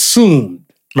assumed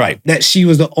that she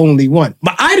was the only one.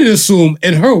 But I didn't assume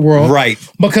in her world. Right.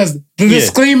 Because the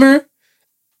disclaimer,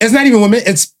 it's not even women,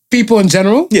 it's people in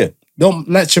general. Yeah. Don't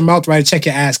let your mouth right, check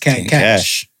your ass can't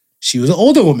cash. She was an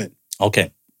older woman.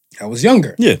 Okay. I was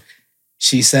younger. Yeah.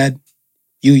 She said,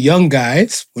 you young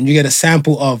guys, when you get a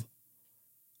sample of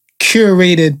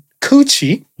curated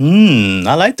coochie.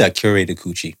 I like that curated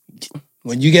coochie.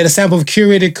 When you get a sample of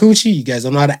curated coochie, you guys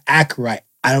don't know how to act right.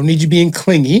 I don't need you being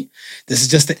clingy. This is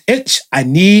just an itch. I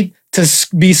need to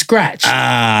be scratched.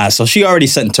 So she already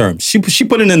set in terms. She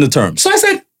put it in the terms. So I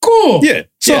said, cool. Yeah.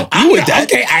 So you with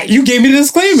that. Okay, you gave me the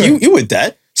disclaimer. You with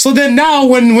that. So then now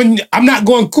when I'm not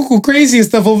going cuckoo crazy and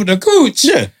stuff over the cooch,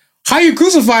 how you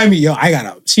crucify me? Yo,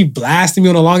 she blasted me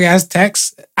on a long ass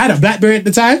text. I had a BlackBerry at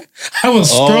the time. I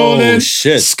was scrolling. Oh,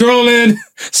 shit. Scrolling.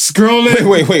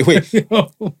 Wait.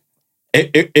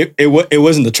 It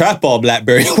wasn't the trackball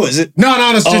BlackBerry, was it? No,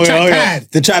 it's the trackpad.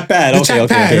 The trackpad.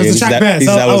 Okay. It was the trackpad.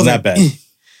 That wasn't that bad.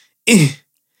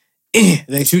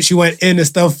 Like she went in and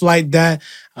stuff like that.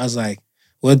 I was like,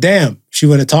 well, damn. She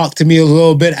would have talked to me a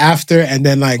little bit after, and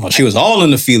then like she was all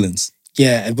in the feelings.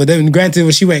 Yeah, but then granted,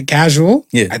 when she went casual,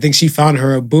 I think she found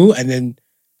her a boo, and then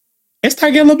it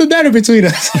started getting a little bit better between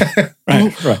us.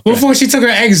 right. Before she took her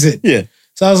exit. Yeah.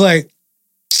 So I was like,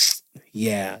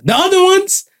 yeah. The other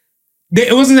ones,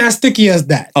 it wasn't as sticky as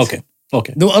that. Okay.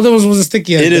 The other ones wasn't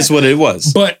sticky as that. It is what it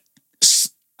was. But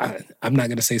I'm not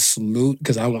going to say salute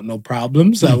because I want no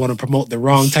problems. I want to promote the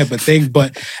wrong type of thing.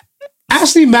 But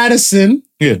Ashley Madison,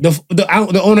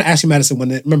 the owner Ashley Madison,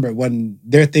 when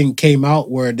their thing came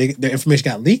out where their information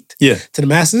got leaked to the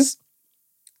masses,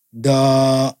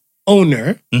 the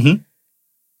owner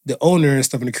and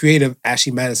stuff, and the creative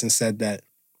Ashley Madison said that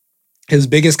his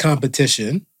biggest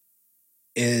competition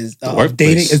is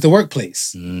dating is the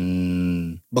workplace.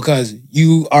 Because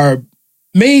you are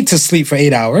made to sleep for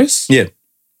 8 hours. Yeah.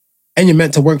 And you're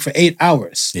meant to work for 8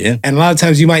 hours. Yeah. And a lot of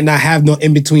times you might not have no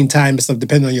in-between time and stuff,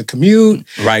 depending on your commute.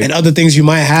 Right. And other things you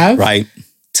might have. Right.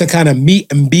 To kind of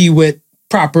meet and be with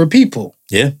proper people.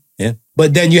 Yeah. Yeah.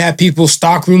 But then you have people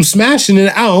stockroom smashing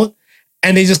it out,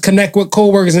 and they just connect with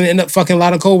coworkers and end up fucking a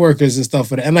lot of coworkers and stuff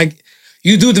with it. And like,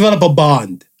 you do develop a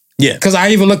bond. Yeah. Because I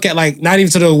even look at like, not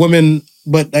even to the women,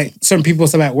 but like certain people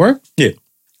stuff at work. Yeah.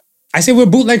 I say we're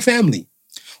bootleg family.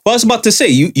 Well, I was about to say,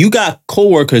 you got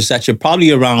coworkers that you're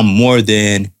probably around more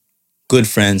than good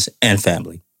friends and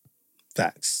family.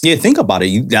 Facts. Yeah, think about it.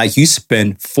 You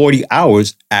spend 40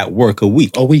 hours at work a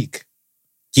week.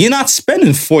 You're not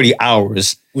spending 40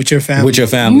 hours with your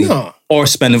family. No. Or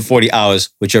spending 40 hours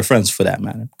with your friends for that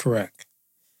matter. Correct.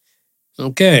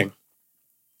 Okay.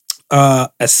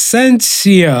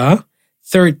 Essentia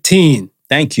 13.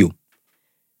 Thank you.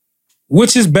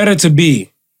 Which is better to be?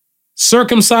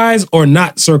 Circumcised or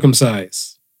not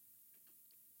circumcised?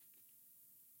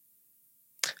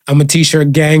 I'm a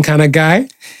t-shirt gang kind of guy.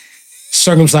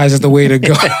 Circumcised is the way to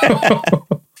go.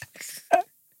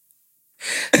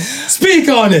 Speak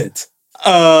on it.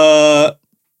 I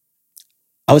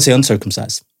would say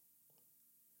uncircumcised.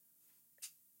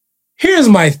 Here's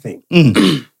my thing.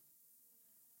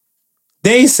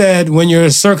 They said when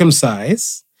you're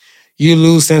circumcised, you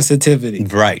lose sensitivity.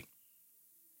 Right.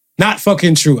 Not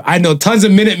fucking true. I know tons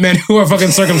of Minutemen who are fucking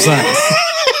circumcised.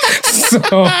 So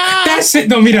that shit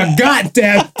don't mean a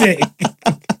goddamn thing.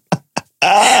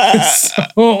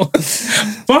 So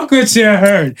fuck what you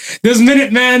heard. There's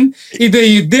Minutemen, either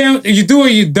you do or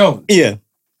you don't. Yeah.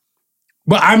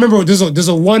 But I remember there's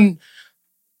a one,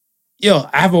 I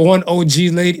have a one OG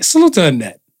lady. Salute to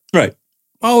Annette. Right.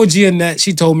 My OG Annette,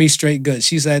 she told me straight good.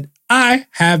 She said, I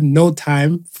have no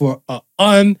time for a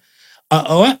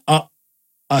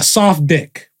soft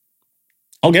dick.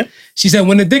 Okay. She said,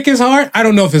 when the dick is hard, I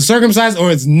don't know if it's circumcised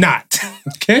or it's not.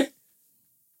 Okay?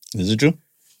 Is it true?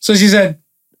 So she said,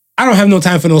 I don't have no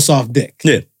time for no soft dick.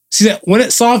 Yeah. She said, when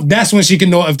it's soft, that's when she can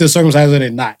know if they're circumcised or they're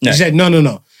not. Yeah. She said,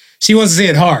 no. She wants to see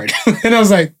it hard. And I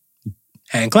was like,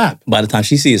 hand clap. By the time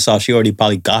she sees it soft, she already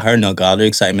probably got her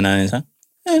excitement on it, huh?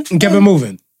 And kept it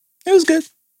moving. It was good. It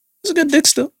was a good dick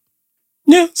still.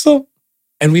 Yeah, so.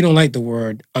 And we don't like the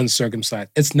word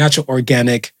uncircumcised. It's natural,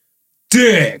 organic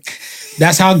dick.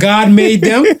 That's how God made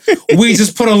them. We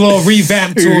just put a little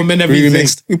revamp to them and everything.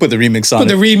 We put the remix on it.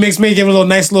 Put the remix, make it a little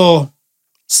nice little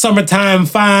summertime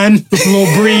fine, a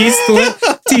little breeze to it.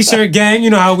 T-shirt gang,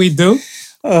 you know how we do.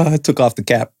 I took off the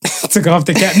cap. Took off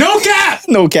the cap. No cap!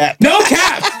 No cap. No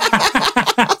cap!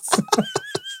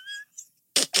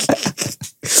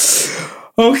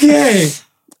 Okay.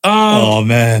 Oh,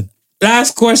 man.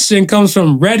 Last question comes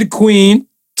from Red Queen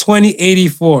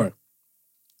 2084.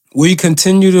 Will you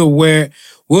continue to wear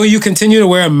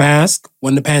a mask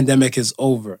when the pandemic is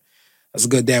over? That's a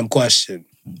good damn question.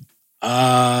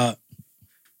 Well,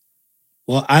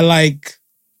 I like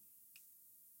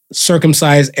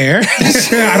circumcised air.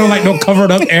 I don't like no covered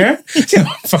up air.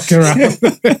 Fucking around.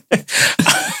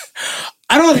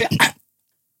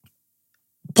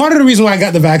 Part of the reason why I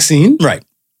got the vaccine, right,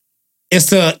 is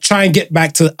to try and get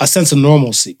back to a sense of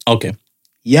normalcy. Okay.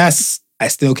 Yes, I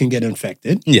still can get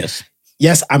infected. Yes.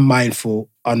 Yes, I'm mindful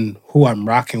on who I'm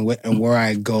rocking with and where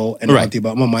I go and everything,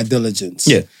 but I'm on my diligence.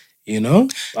 Yeah. You know?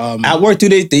 At work,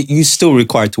 you still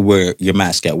required to wear your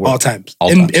mask at work? All times.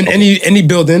 In any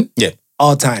building. Yeah.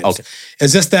 All times. Okay.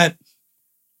 It's just that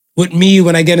with me,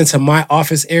 when I get into my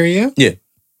office area,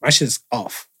 my shit's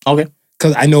off. Okay.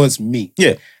 Because I know it's me.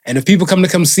 Yeah. And if people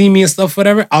come see me and stuff,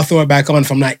 whatever, I'll throw it back on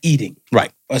if I'm not eating.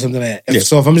 Right. Or something like that.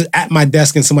 So if I'm just at my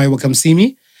desk and somebody will come see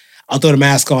me, I'll throw the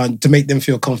mask on to make them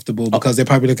feel comfortable because they're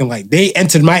probably looking like they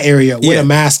entered my area with a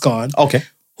mask on. Okay.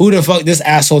 Who the fuck this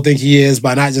asshole think he is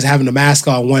by not just having a mask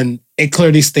on when it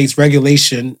clearly states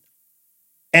regulation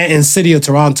and in city of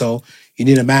Toronto, you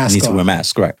need a mask You need to on. wear a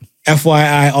mask, right?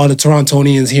 FYI, all the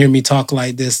Torontonians hear me talk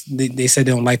like this. They said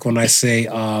they don't like when I say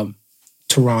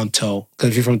Toronto. Because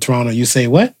if you're from Toronto, you say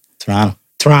what? Toronto.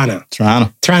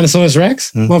 Torontosaurus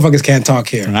Rex? Motherfuckers can't talk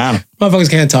here. Toronto. Motherfuckers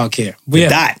can't talk here. But yeah.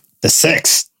 That. The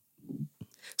 6.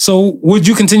 So would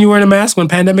you continue wearing a mask when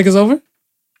pandemic is over?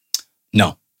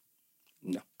 No.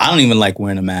 I don't even like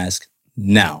wearing a mask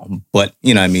now. But,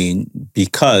 you know what I mean?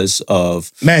 Because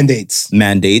of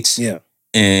Mandates. Yeah.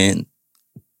 And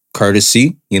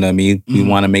courtesy, you know what I mean? We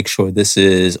want to make sure this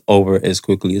is over as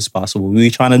quickly as possible. We're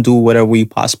trying to do whatever we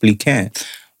possibly can.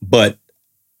 But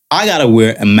I got to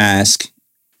wear a mask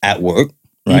at work,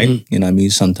 right? You know what I mean?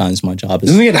 Sometimes my job is...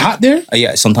 Doesn't it get hot there?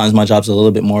 Yeah, sometimes my job's a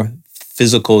little bit more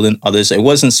physical than others. It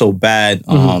wasn't so bad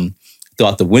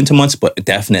throughout the winter months, but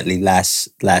definitely last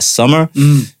summer,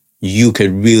 you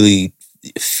could really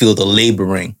feel the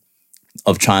laboring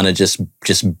of trying to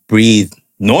just breathe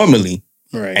normally,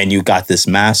 right? And you got this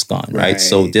mask on, right?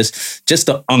 So just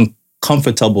the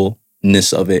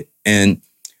uncomfortableness of it. And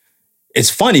it's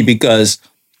funny because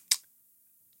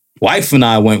wife and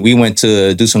I went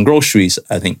to do some groceries,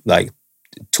 I think like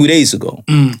 2 days ago.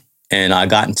 And I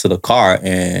got into the car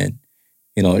and,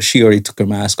 you know, she already took her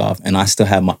mask off and I still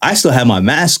had my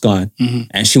mask on.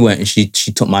 And she went and she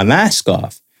took my mask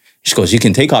off. She goes, "You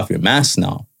can take off your mask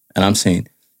now." And I'm saying,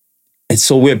 it's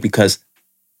so weird because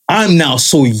I'm now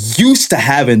so used to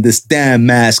having this damn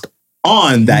mask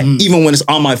on that even when it's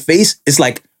on my face, it's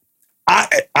like,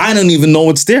 I don't even know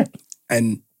it's there.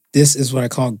 And this is what I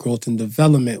call growth and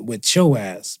development with your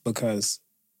ass, because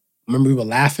remember we were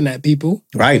laughing at people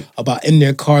about in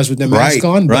their cars with their mask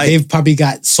on, but they've probably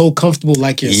got so comfortable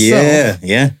like yourself.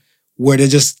 Where they're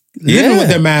just living with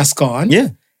their mask on.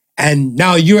 And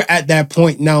now you're at that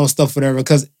point now and stuff, whatever.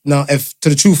 Because now, if to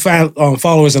the true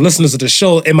followers and listeners of the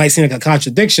show, it might seem like a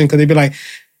contradiction because they'd be like,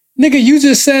 "Nigga, you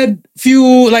just said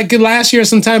like last year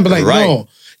sometime," but like, no,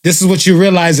 this is what you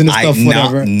realize and stuff,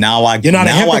 whatever. You're not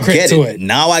a hypocrite to it.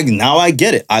 Now I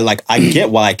get it. I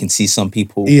get why I can see some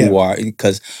people who are,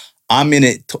 because I'm in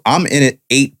it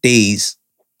 8 days.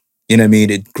 You know what I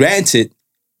mean? Granted,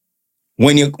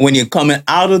 when you're coming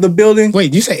out of the building.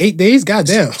 Wait, you say 8 days?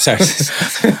 Goddamn. Sorry.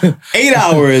 8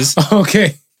 hours.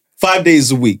 Okay. 5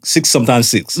 days a week. 6, sometimes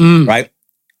 6. Right?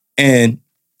 And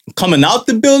coming out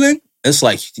the building, it's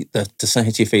like the sun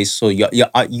hits your face. So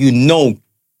you know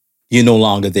you're no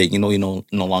longer there. You know you no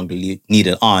longer need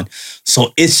it on.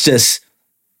 So it's just,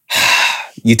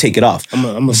 you take it off. I'm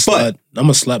a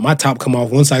slut. My top come off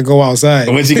once I go outside.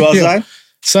 Once you go outside?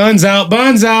 Sun's out,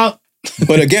 buns out.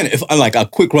 But again, if I like a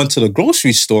quick run to the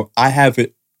grocery store, I have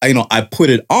it, I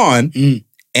put it on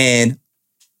and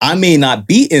I may not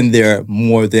be in there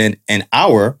more than an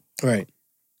hour. Right.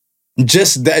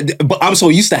 Just that, but I'm so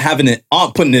used to having it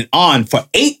on, putting it on for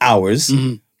 8 hours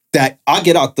that I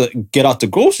get out the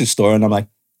grocery store and I'm like,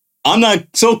 I'm not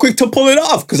so quick to pull it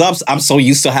off because I'm so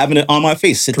used to having it on my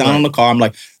face. Sit down in the car, I'm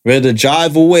like ready to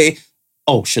drive away.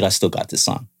 Oh shit, I still got this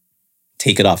on.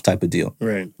 Take it off type of deal.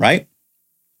 Right?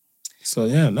 So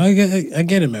yeah, no, I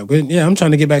get it, man. But yeah, I'm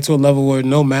trying to get back to a level where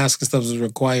no mask and stuff is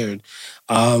required.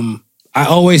 I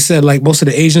always said like most of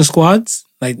the Asian squads,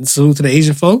 like salute to the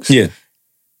Asian folks. Yeah.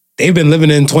 They've been living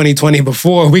in 2020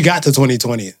 before we got to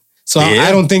 2020. So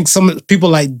I don't think some people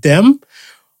like them,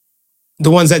 the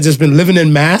ones that just been living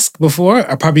in mask before,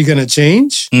 are probably going to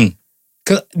change.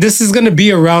 Because this is going to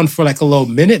be around for like a little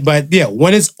minute. But yeah,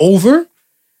 when it's over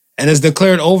and it's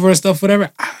declared over and stuff, whatever,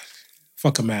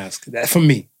 fuck a mask. That for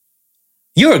me.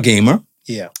 You're a gamer.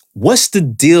 Yeah. What's the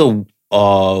deal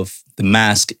of the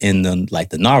mask in the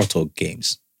Naruto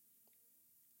games?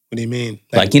 What do you mean?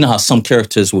 Like you know how some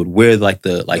characters would wear like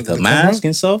the mask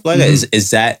and stuff like that? Is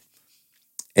that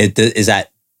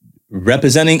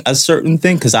representing a certain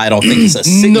thing? Because I don't think it's a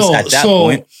sickness at that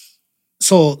point.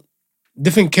 So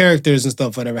different characters and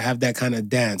stuff, whatever, have that kind of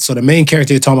dance. So the main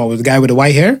character you're talking about was the guy with the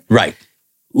white hair? Right.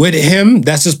 With him,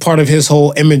 that's just part of his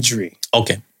whole imagery.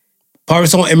 Okay. Part of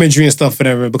his whole imagery and stuff,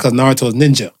 whatever, because Naruto is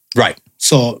ninja. Right.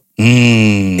 So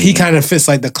he kind of fits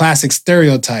like the classic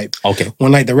stereotype. Okay.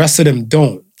 When like the rest of them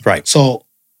don't. Right. So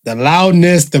the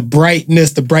loudness, the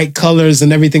brightness, the bright colors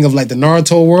and everything of like the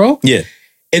Naruto world. Yeah.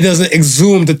 It doesn't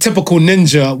exhume the typical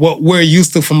ninja, what we're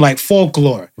used to from like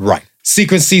folklore. Right.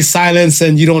 Secrecy, silence,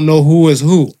 and you don't know who is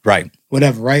who. Right.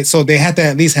 Whatever, right? So they had to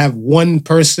at least have one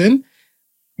person.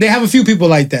 They have a few people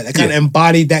like that kind of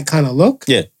embodied that kind of look.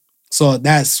 Yeah. So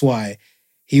that's why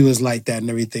he was like that and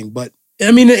everything. But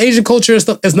I mean, the Asian culture and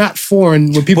stuff is not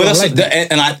foreign with people like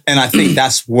that. And I think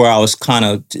that's where I was kind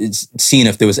of seeing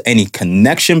if there was any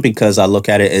connection, because I look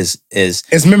at it as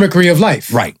it's mimicry of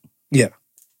life. Right. Yeah.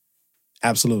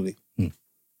 Absolutely.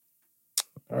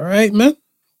 All right, man.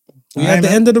 We're All at right, the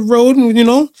man. end of the road, and hit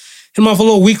him off a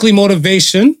little weekly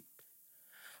motivation.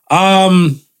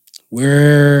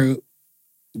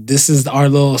 This is our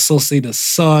little Associated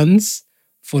Sons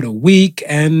for the week,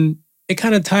 and it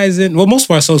kind of ties in. Well, most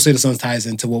of our Associated Sons ties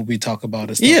into what we talk about.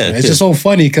 And stuff, Yeah, right? It's just so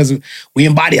funny because we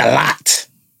embody a lot.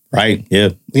 Right, yeah.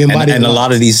 We embody and a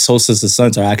lot of these Associated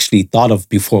Sons are actually thought of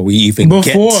before we even get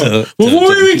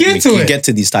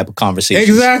to these type of conversations.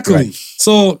 Exactly. Right.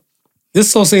 So this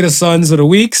Associated Sons of the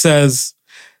week says,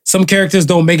 some characters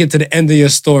don't make it to the end of your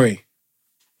story.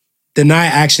 Deny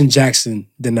action, Jackson.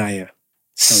 Deny it.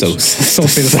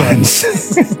 Associated Sons.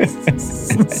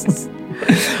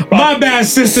 My bad,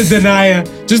 sister Denia.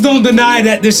 Just don't deny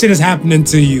that this shit is happening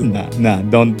to you. Nah,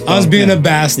 don't. I was being a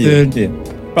bastard. Yeah.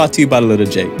 Brought to you by the letter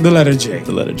J. The letter J.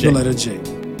 The letter J. The letter J.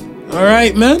 All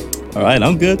right, man. All right,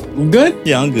 I'm good. I'm good?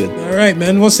 Yeah, I'm good. All right,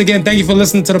 man. Once again, thank you for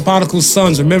listening to the Particle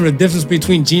Sons. Remember, the difference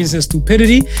between genius and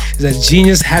stupidity is that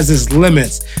genius has its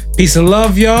limits. Peace and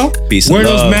love, y'all. Peace and Wear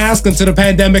love. those masks until the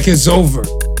pandemic is over.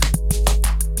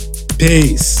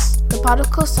 Peace. The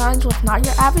Particle Sons with Not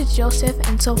Your Average Joseph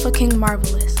and Sofa King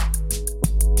Marvelous.